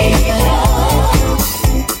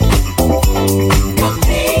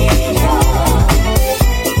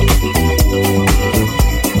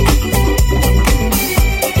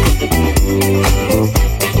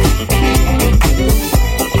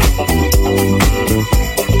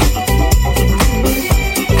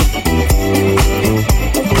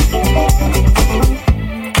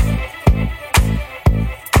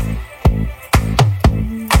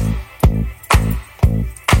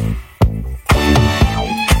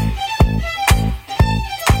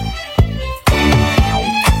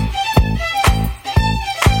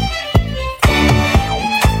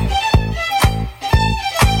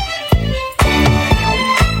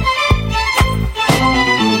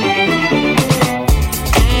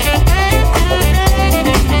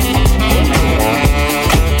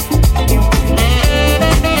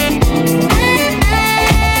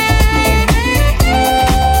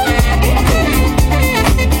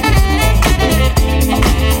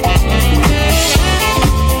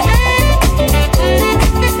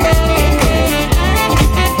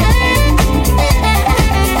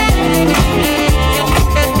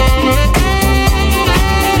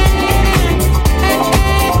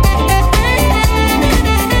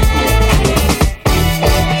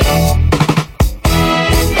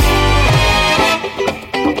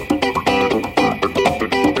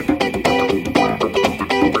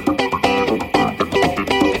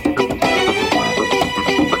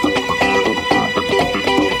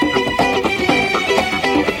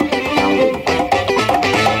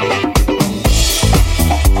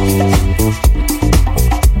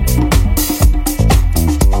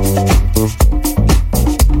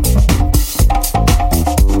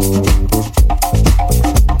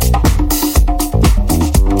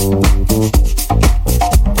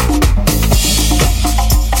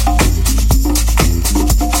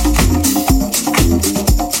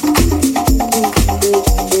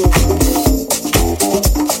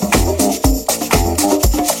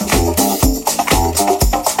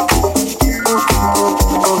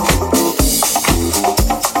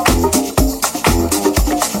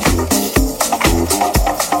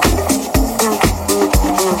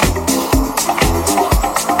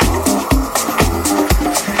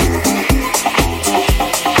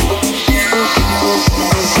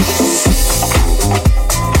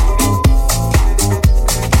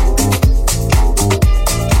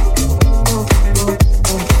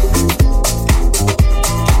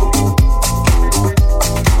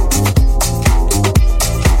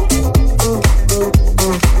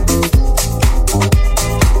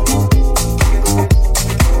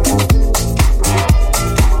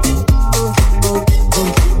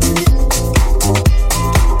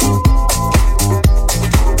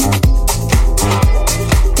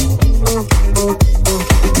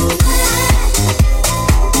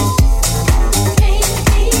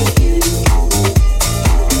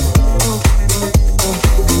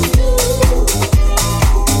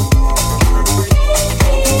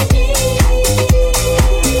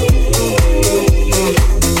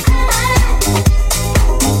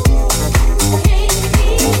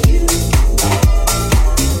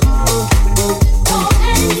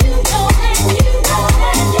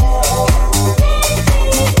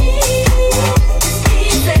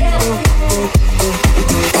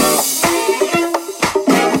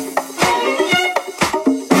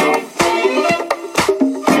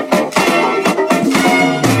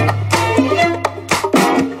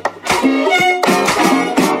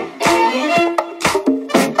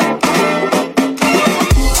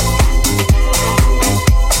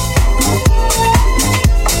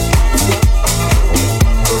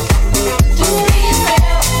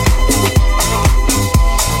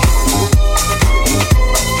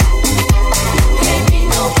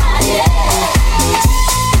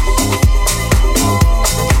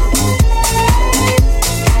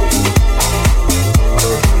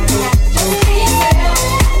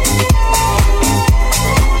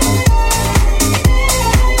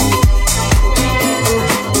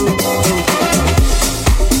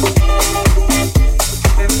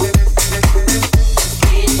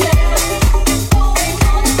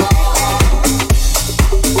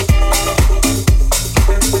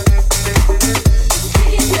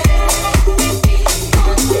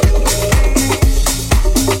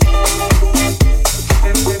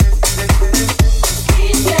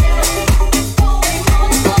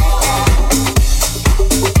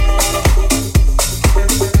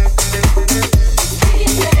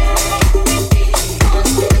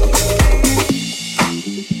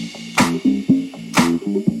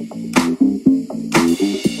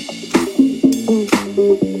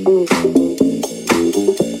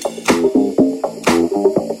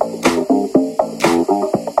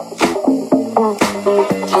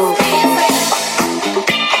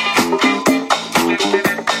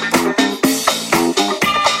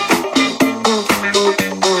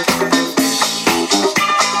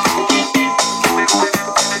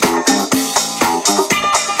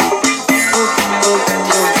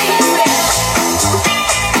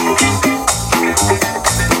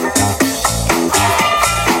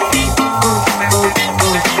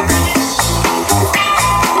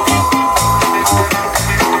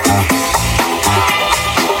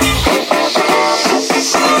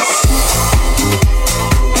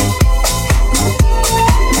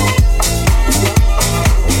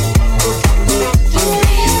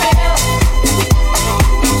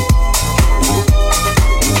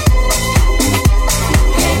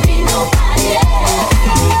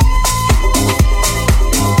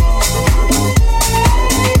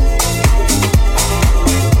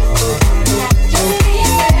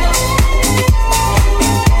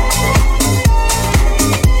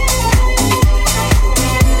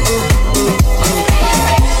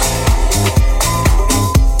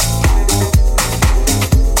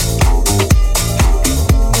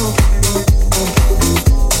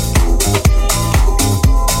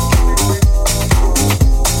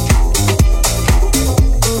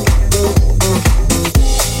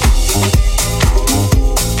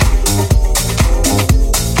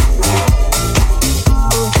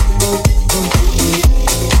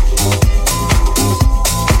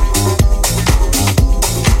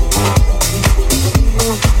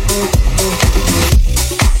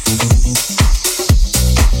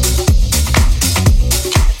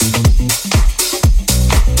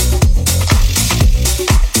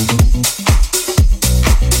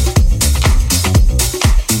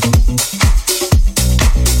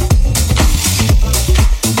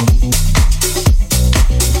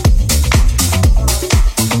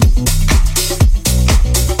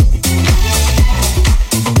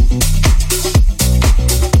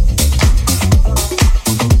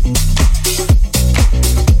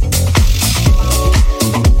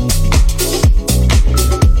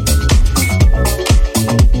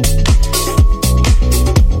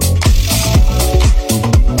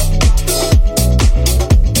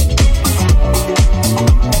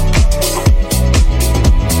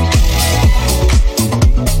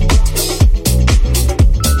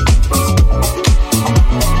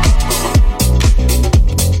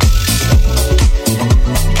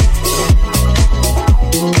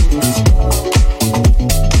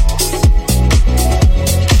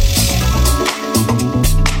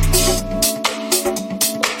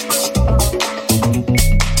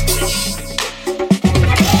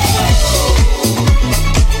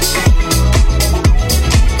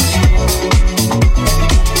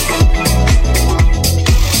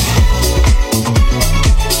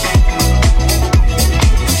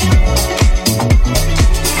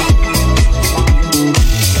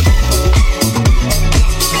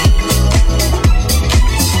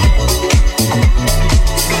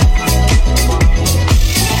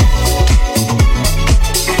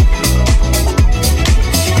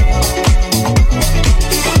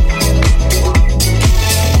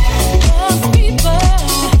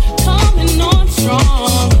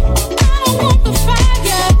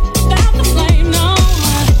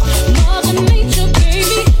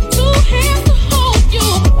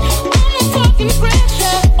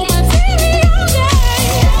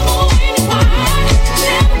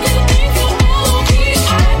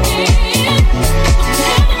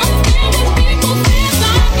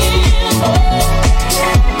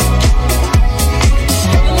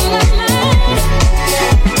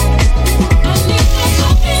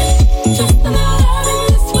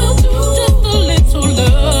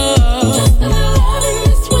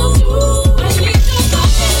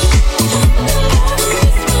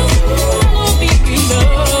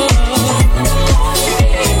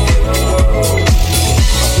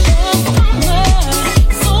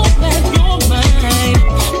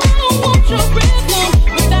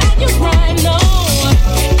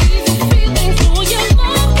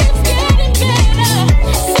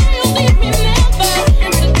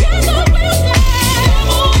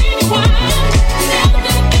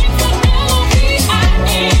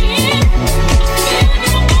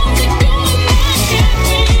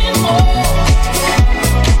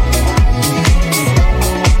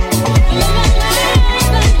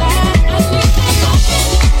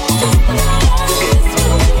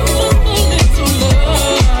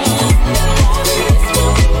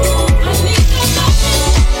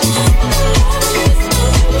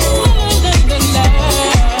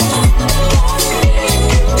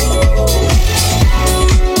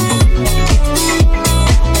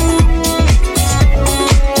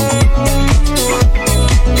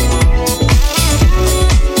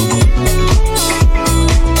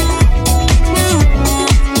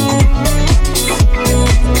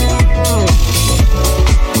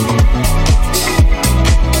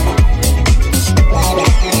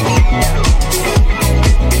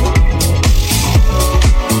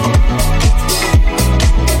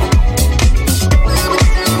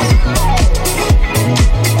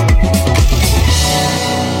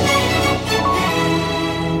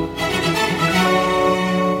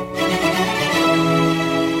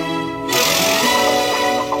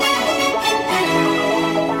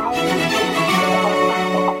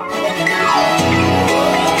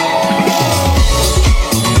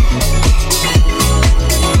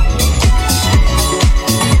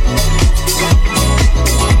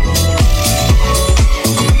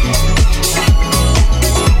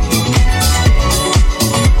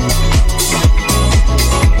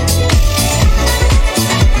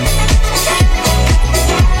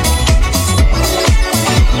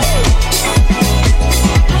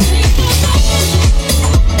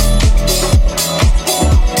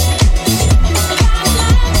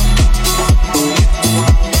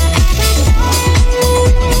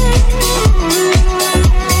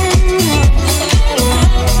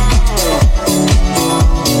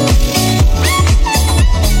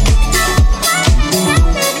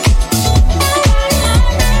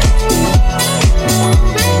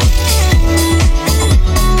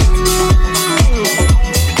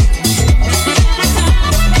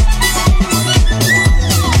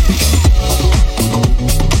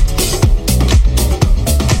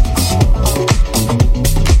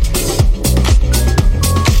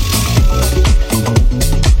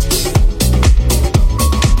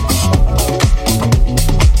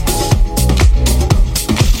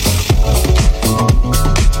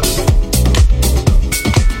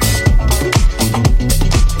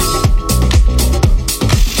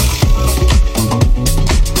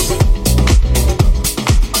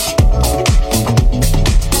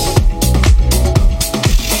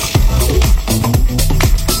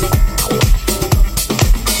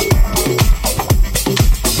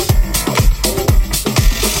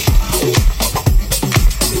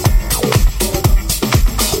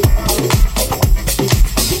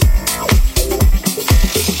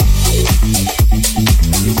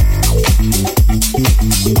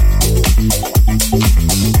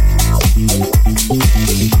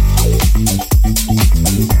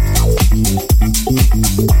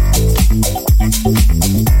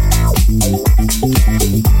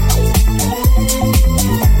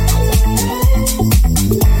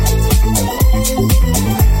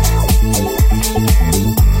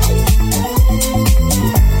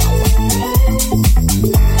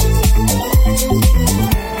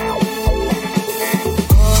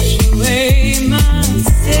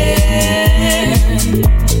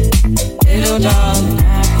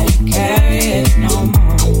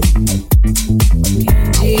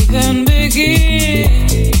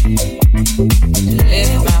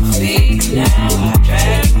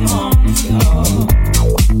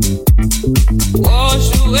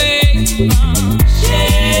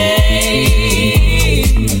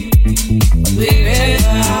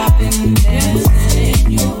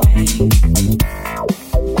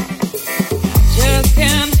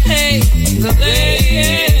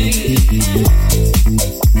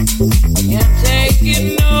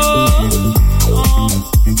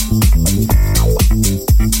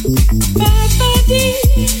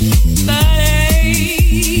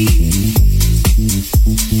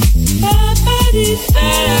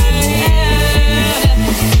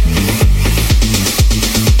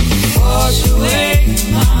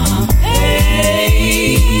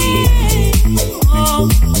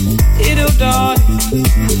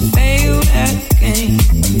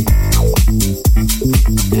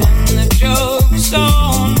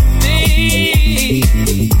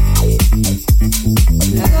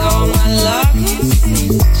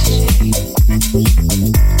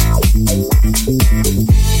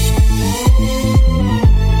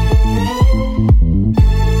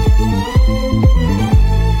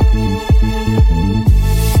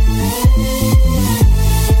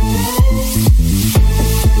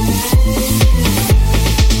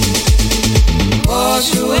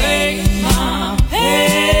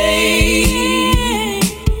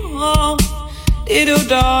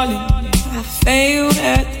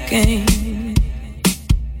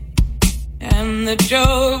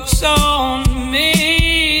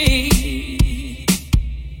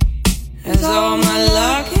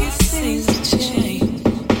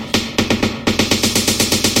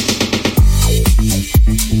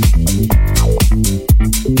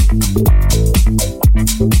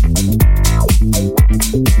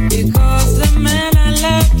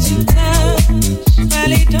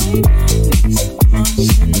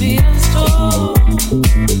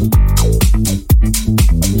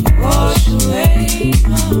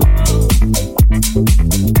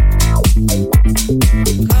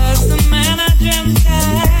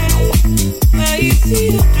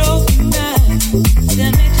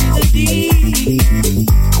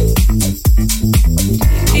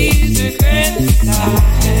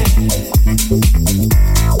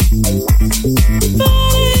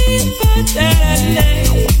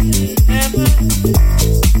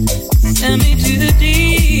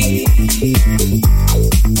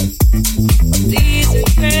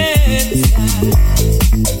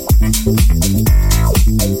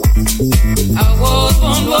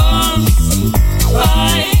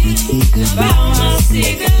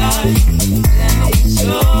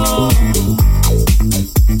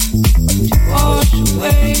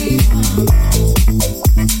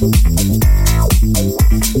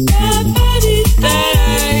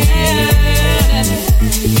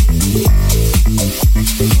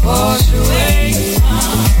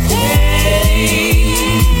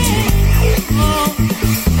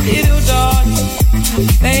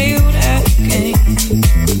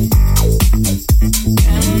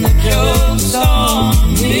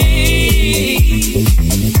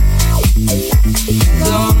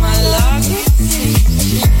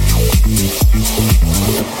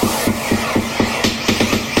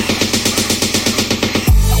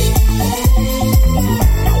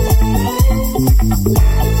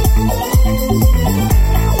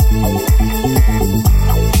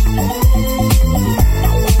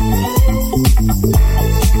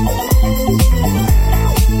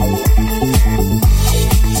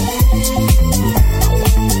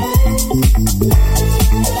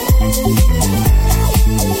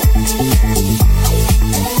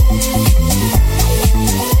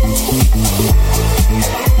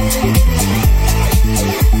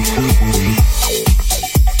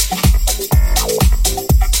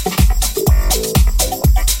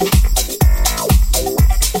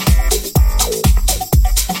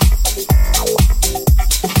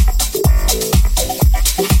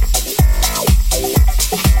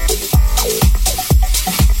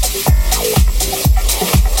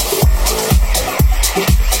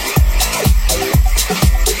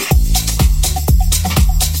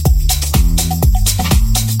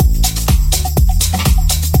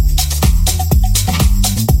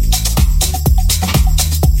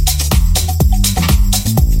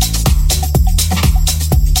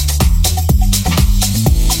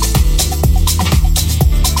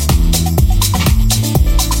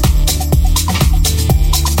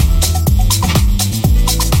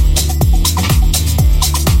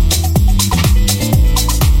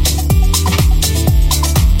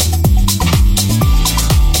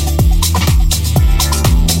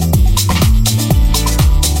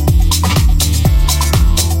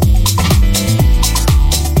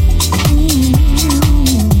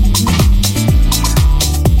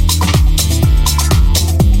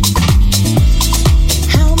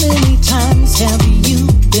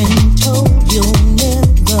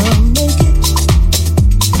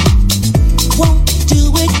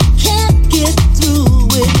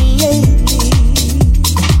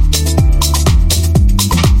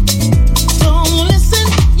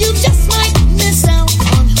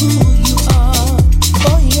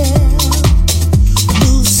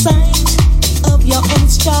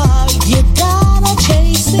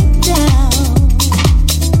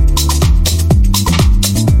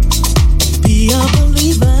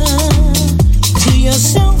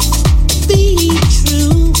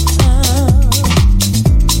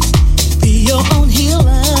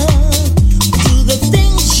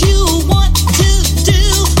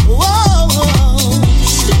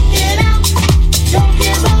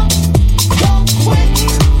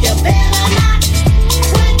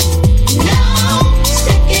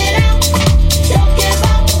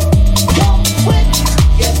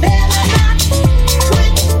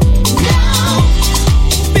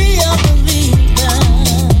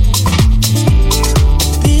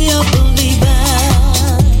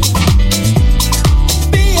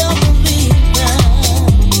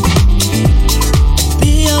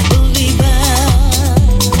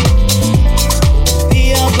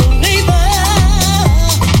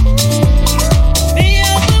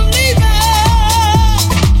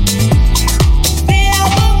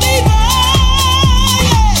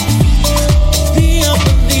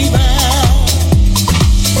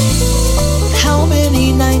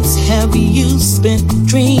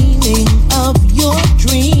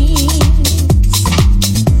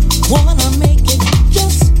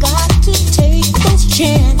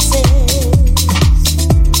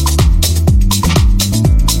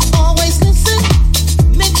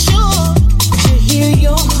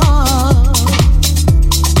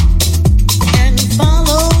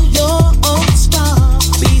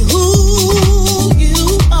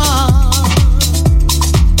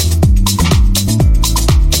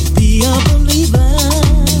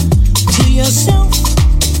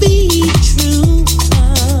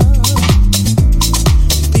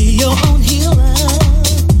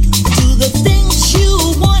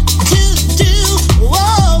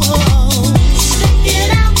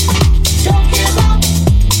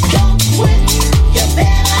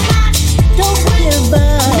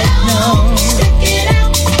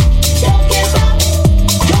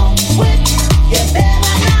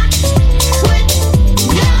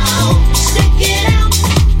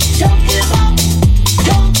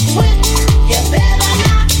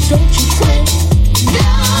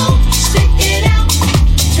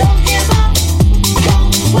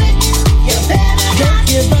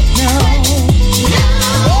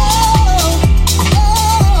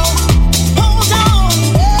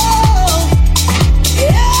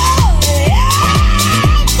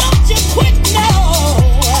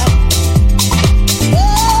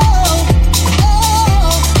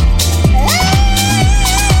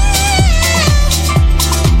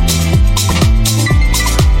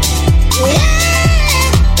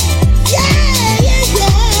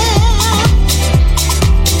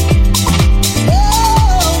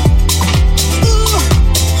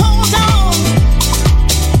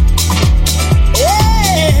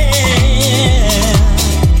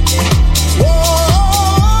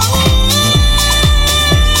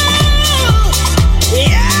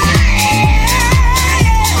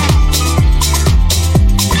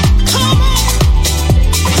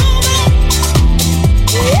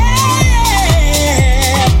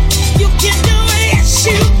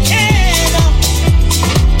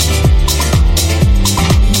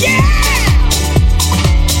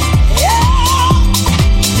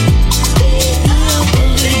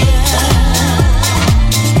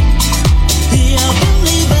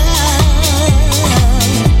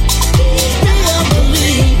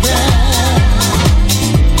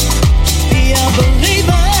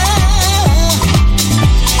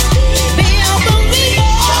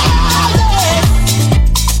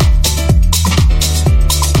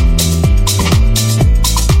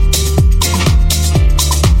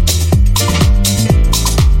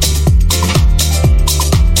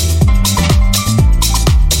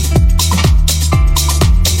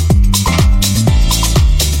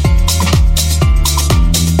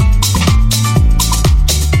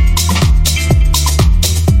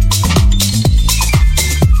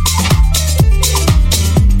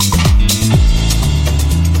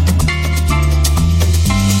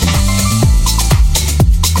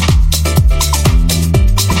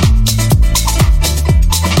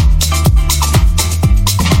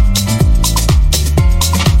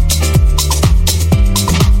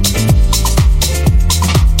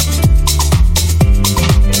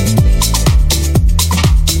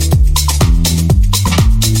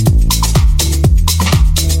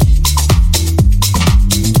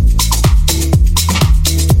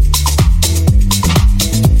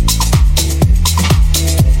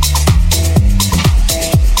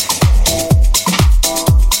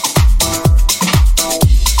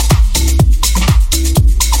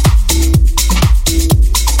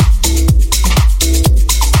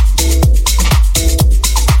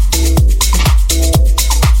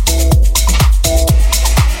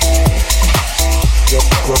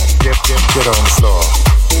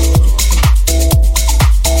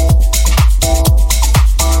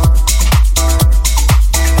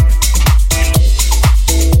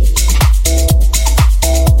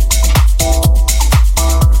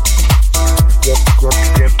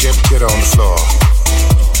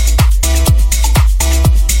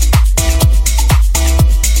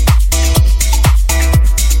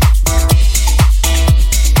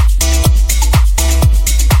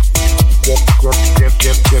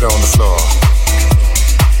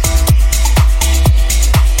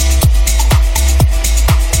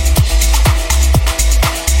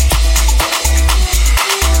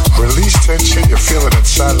 feeling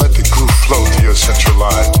inside, let the groove flow through your central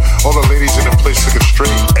line. All the ladies in the place looking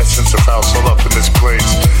straight, essence of house all up in this place.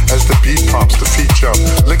 As the beat pumps, the feet jump,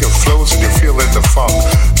 liquor flows and you're feeling the funk.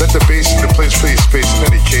 Let the bass in the place fill your space. In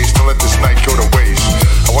any case, don't let this night go to waste.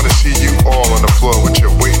 I wanna see you all on the floor, what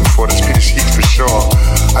you're waiting for, this beat is heat for sure.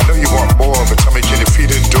 I know you want more, but tell me, can your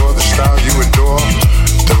feet endure the style you adore?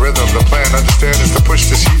 The rhythm, the plan, understand is to push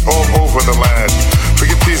this heat all over the land.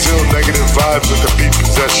 Forget these ill negative vibes, let the beat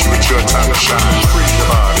possess you, it's your time to shine. Free your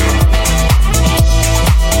body.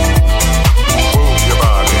 Move your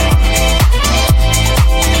body.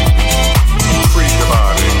 Free your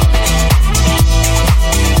body.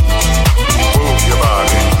 Move your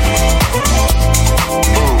body.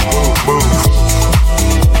 Move, move, move.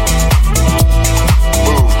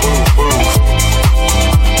 Move, move, move. Move, move, move.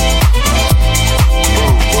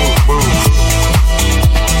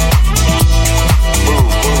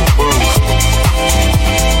 Move, move, move.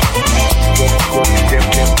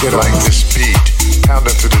 Get like this beat,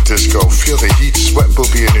 pounding through the disco. Feel the heat, sweat will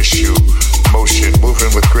be an issue. Motion, moving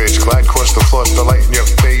with grace, glide across the floor, the light in your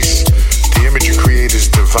face. The image you create is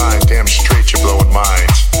divine, damn straight you're blowing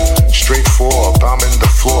minds. Straight forward, bombing the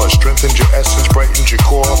floor, strengthens your essence, brightens your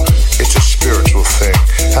core. It's a spiritual thing.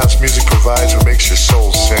 House music provides what makes your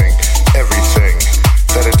soul sing. Everything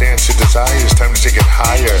that a dancer desires, time to take it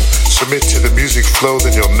higher. Submit to the music flow,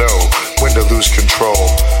 then you'll know when to lose control.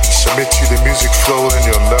 Submit to the music flow, then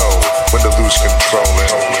you'll know when to lose control.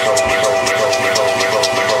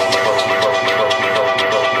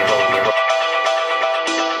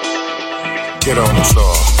 Get on the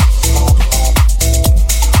floor.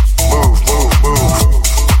 Move, move, move.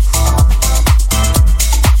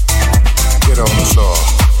 Get on the floor.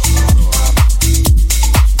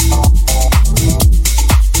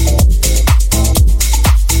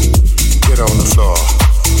 Get on the floor.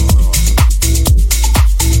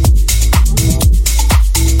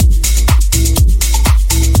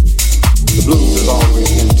 The blues has always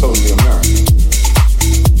been totally American.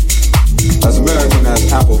 As American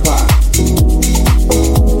as apple pie.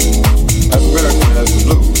 As American as the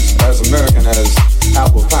blues. As American as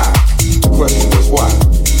apple pie. The question is why?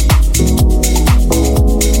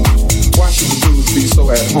 Why should the blues be so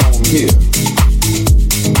at home here?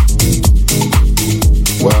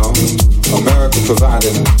 Well, America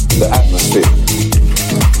provided the atmosphere.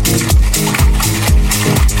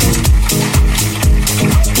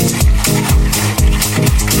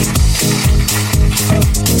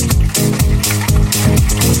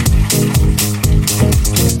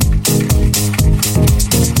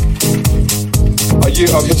 A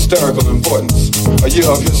year of historical importance. A year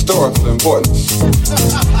of historical importance.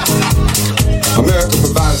 America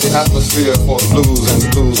provided the atmosphere for the blues, and the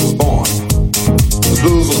blues was born. The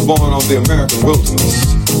blues was born on the American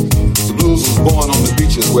wilderness. The blues was born on the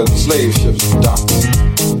beaches where the slave ships were docked.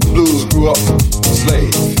 The blues grew up a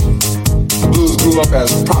slave. The blues grew up as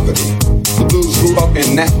property. The blues grew up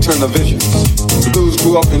in Nat Turner visions. The blues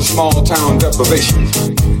grew up in small town deprivation.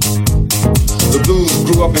 The blues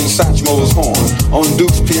grew up in Satchmo's horn, on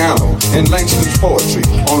Duke's piano, in Langston's poetry,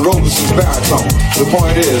 on Robeson's baritone. The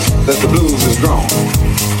point is that the blues is grown.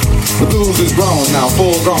 The blues is grown now,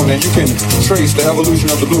 full grown, and you can trace the evolution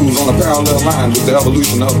of the blues on a parallel line with the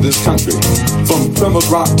evolution of this country. From Plymouth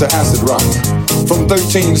Rock to acid rock, from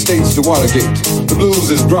 13 states to Watergate. The blues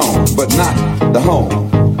is grown, but not the home.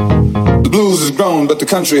 The blues is grown, but the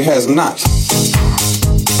country has not.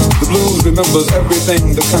 The blues remembers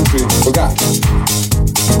everything the country forgot.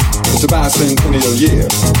 It's a bicentennial year,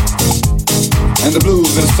 and the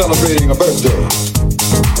blues is celebrating a birthday,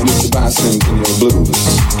 and it's the bicentennial blues.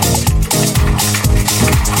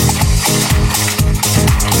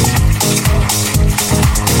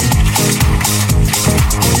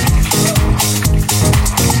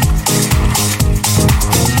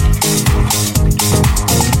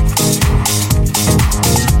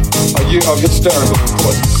 A year of historical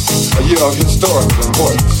importance. A year of historical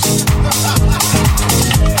importance.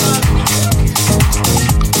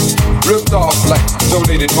 Ripped off like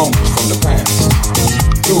donated moments from the past.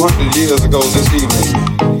 200 years ago this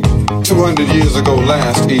evening. 200 years ago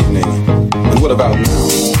last evening. And what about now?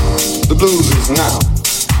 The blues is now.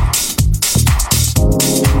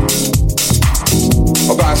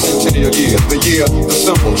 A bicentennial year. The year the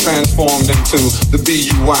symbol transformed into the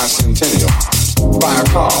BUY centennial. Buy a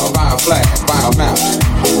car, buy a flag, buy a map.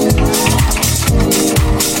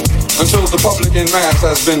 Until the public in mass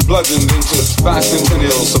has been bludgeoned into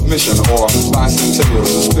bicentennial submission or bicentennial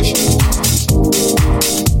suspicion.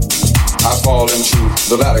 I fall into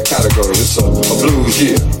the latter category. It's a blues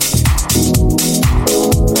year.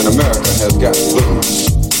 And America has got blues.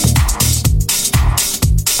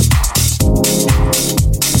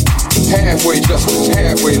 halfway justice,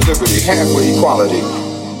 halfway liberty, halfway equality.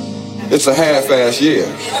 It's a half-ass year.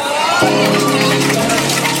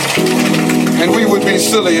 And we would be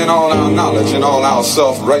silly in all our knowledge and all our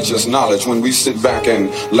self-righteous knowledge when we sit back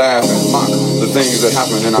and laugh and mock the things that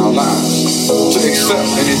happen in our lives to accept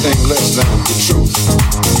anything less than the truth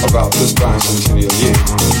about this bicentennial year.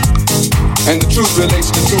 And the truth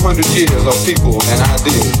relates to 200 years of people and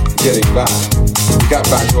ideas getting by. We got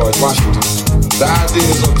by George Washington. The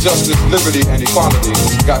ideas of justice, liberty, and equality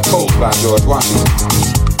got told by George Washington.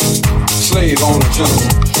 Slave owner general.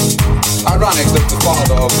 Ironic that the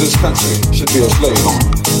father of this country should be a slave owner.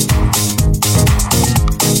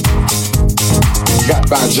 Got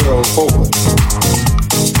by Gerald Ford.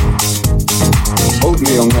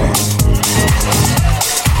 Oatmeal man.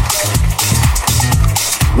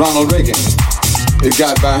 Ronald Reagan. It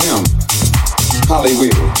got by him.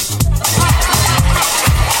 Hollywood.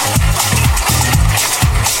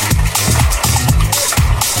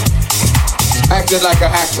 Acted like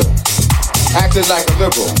an actor. Acted like a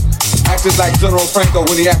liberal. Acted like General Franco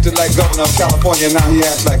when he acted like governor of California. Now he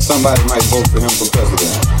acts like somebody might vote for him for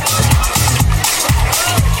president.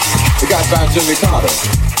 We got by Jimmy Carter.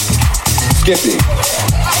 Skippy.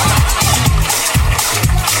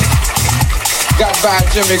 Got by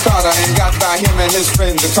Jimmy Carter and got by him and his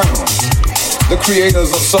friend the Colonel. The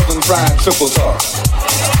creators of Southern Fried Triple Talk.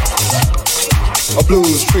 A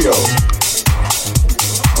blues trio.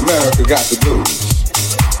 America got the blues.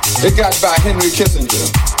 It got by Henry Kissinger,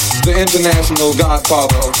 the international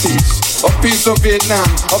godfather of peace. A piece of Vietnam,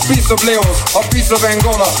 a piece of Laos, a piece of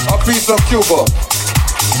Angola, a piece of Cuba.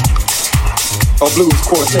 A blues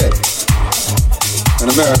quartet. And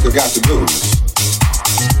America got the blues.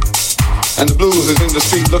 And the blues is in the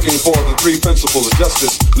street looking for the three principles,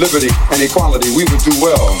 justice, liberty, and equality. We would do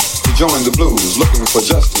well to join the blues, looking for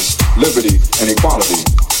justice, liberty, and equality.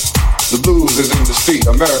 The blues is in the street.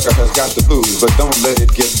 America has got the blues, but don't let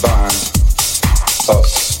it get by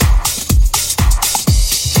us.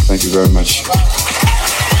 Thank you very much.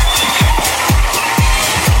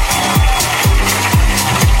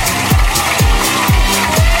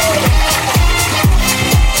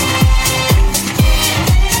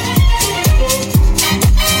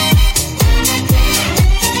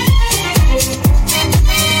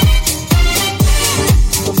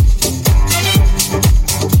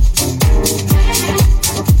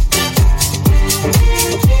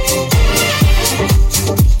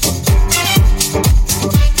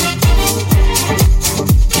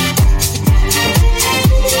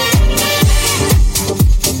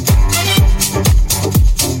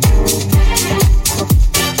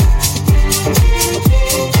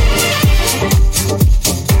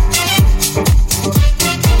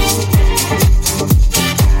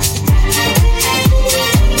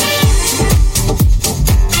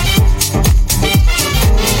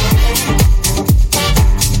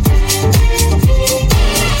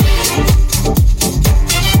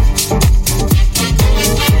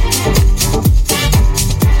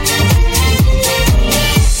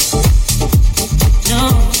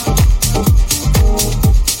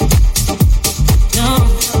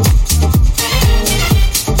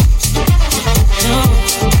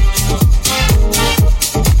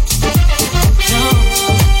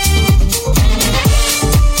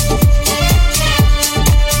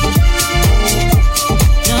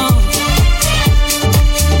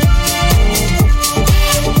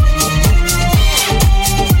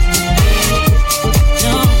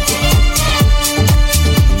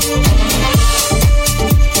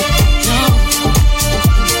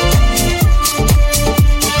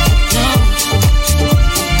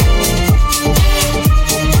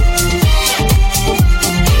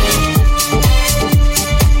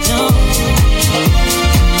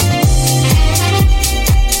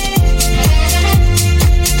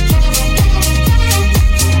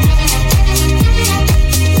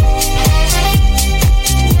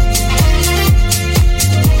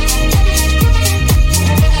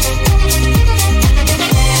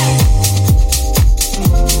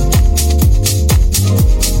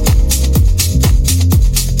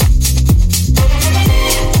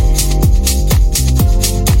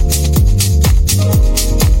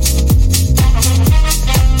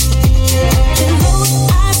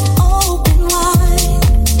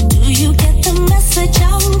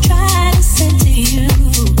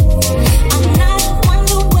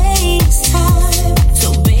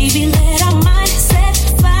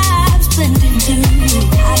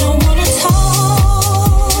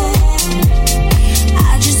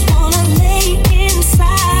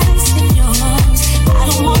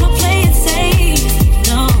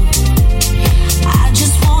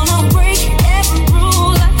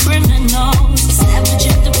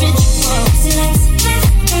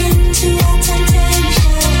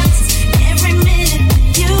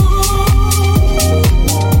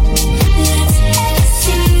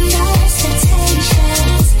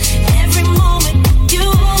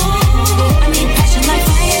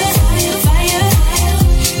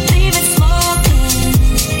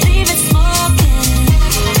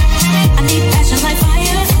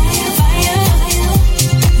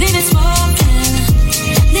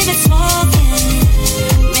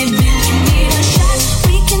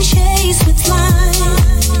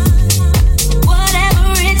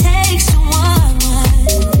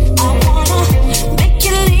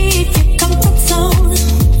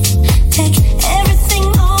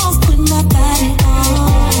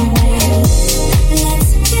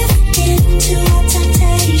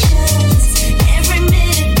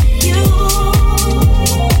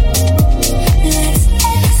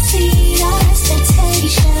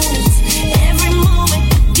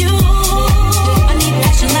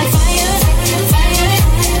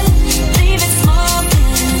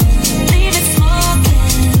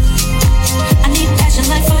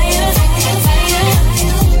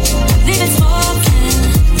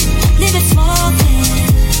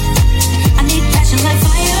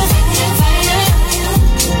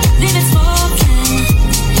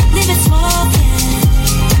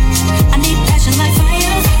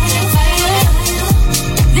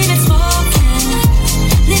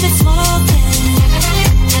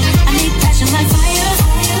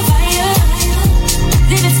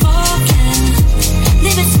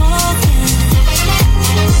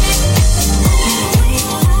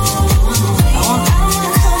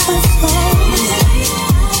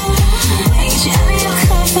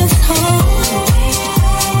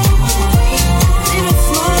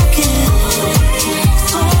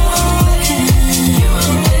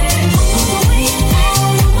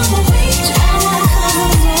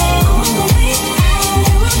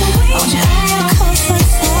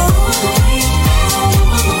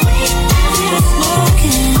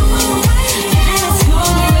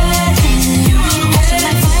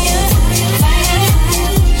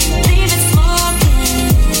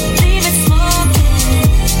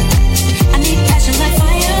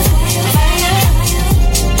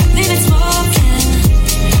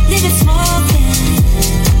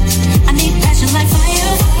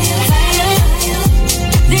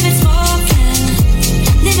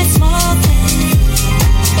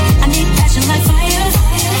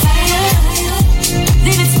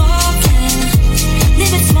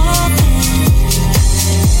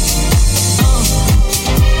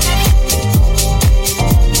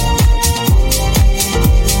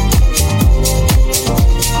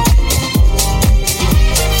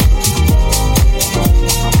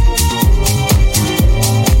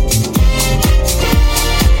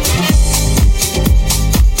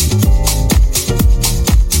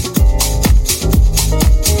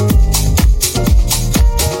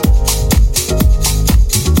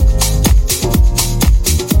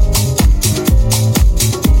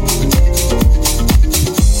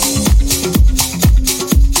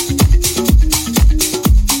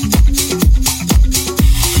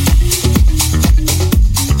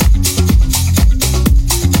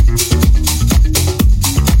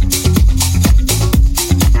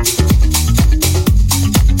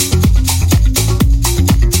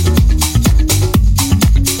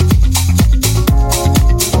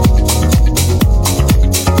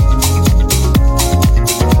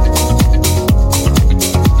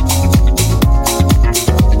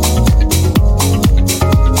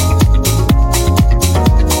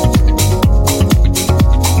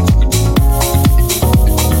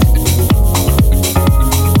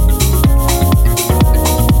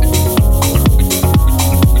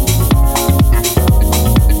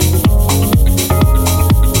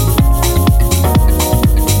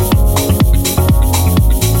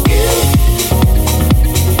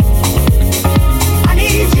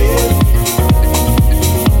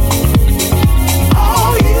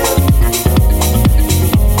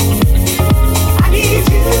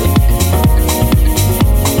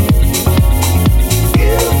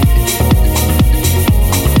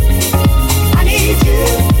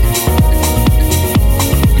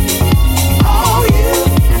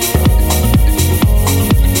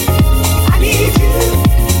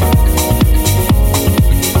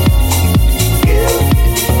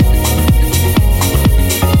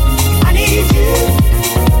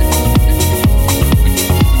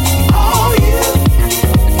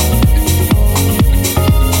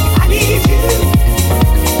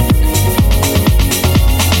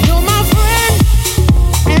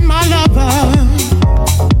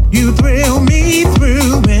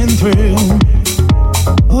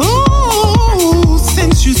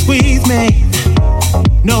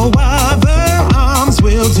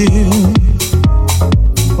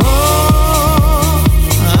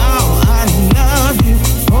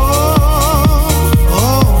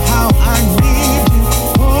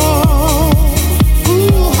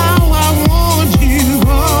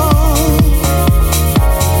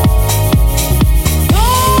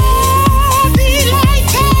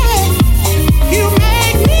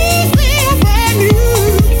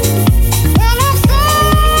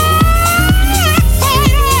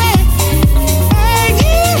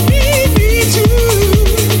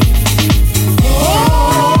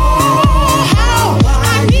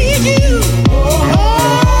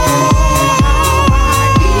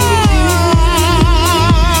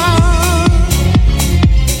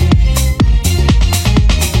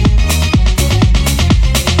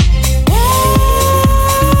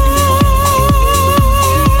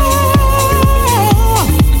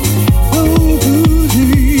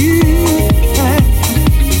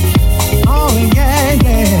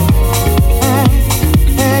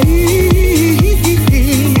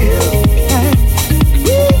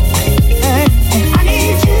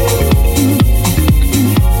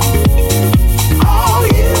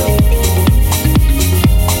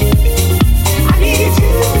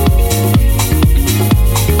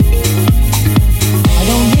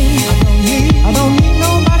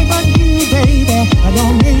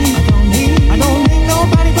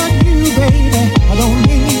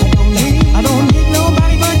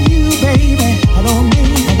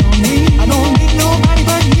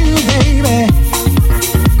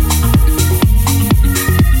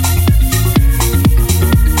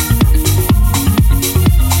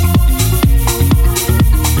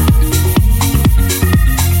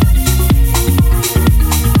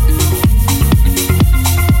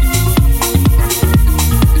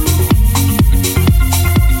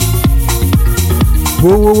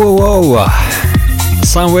 Whoa, whoa, whoa, whoa.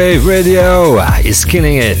 Soundwave Radio is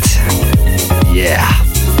killing it. Yeah.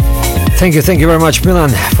 Thank you very much, Milan,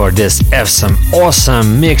 for this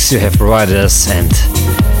awesome mix you have provided us and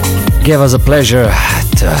gave us a pleasure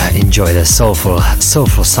to enjoy the soulful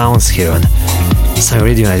sounds here on Soundwave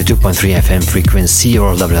Radio 92.3 FM frequency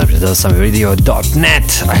or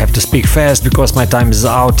www.soundwaveradio.net. I have to speak fast because my time is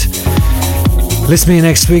out. Listen to me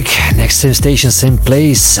next week, next same station, same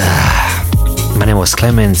place. My name was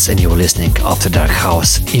kLEMENZ and you were listening After Dark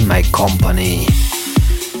House in my company.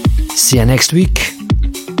 See you next week.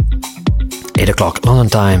 8 o'clock London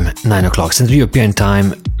time, 9 o'clock Central European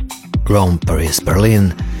time, Rome, Paris,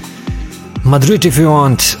 Berlin, Madrid if you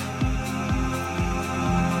want,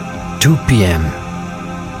 2 p.m.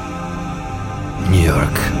 New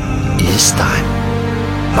York East time.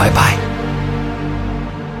 Bye bye.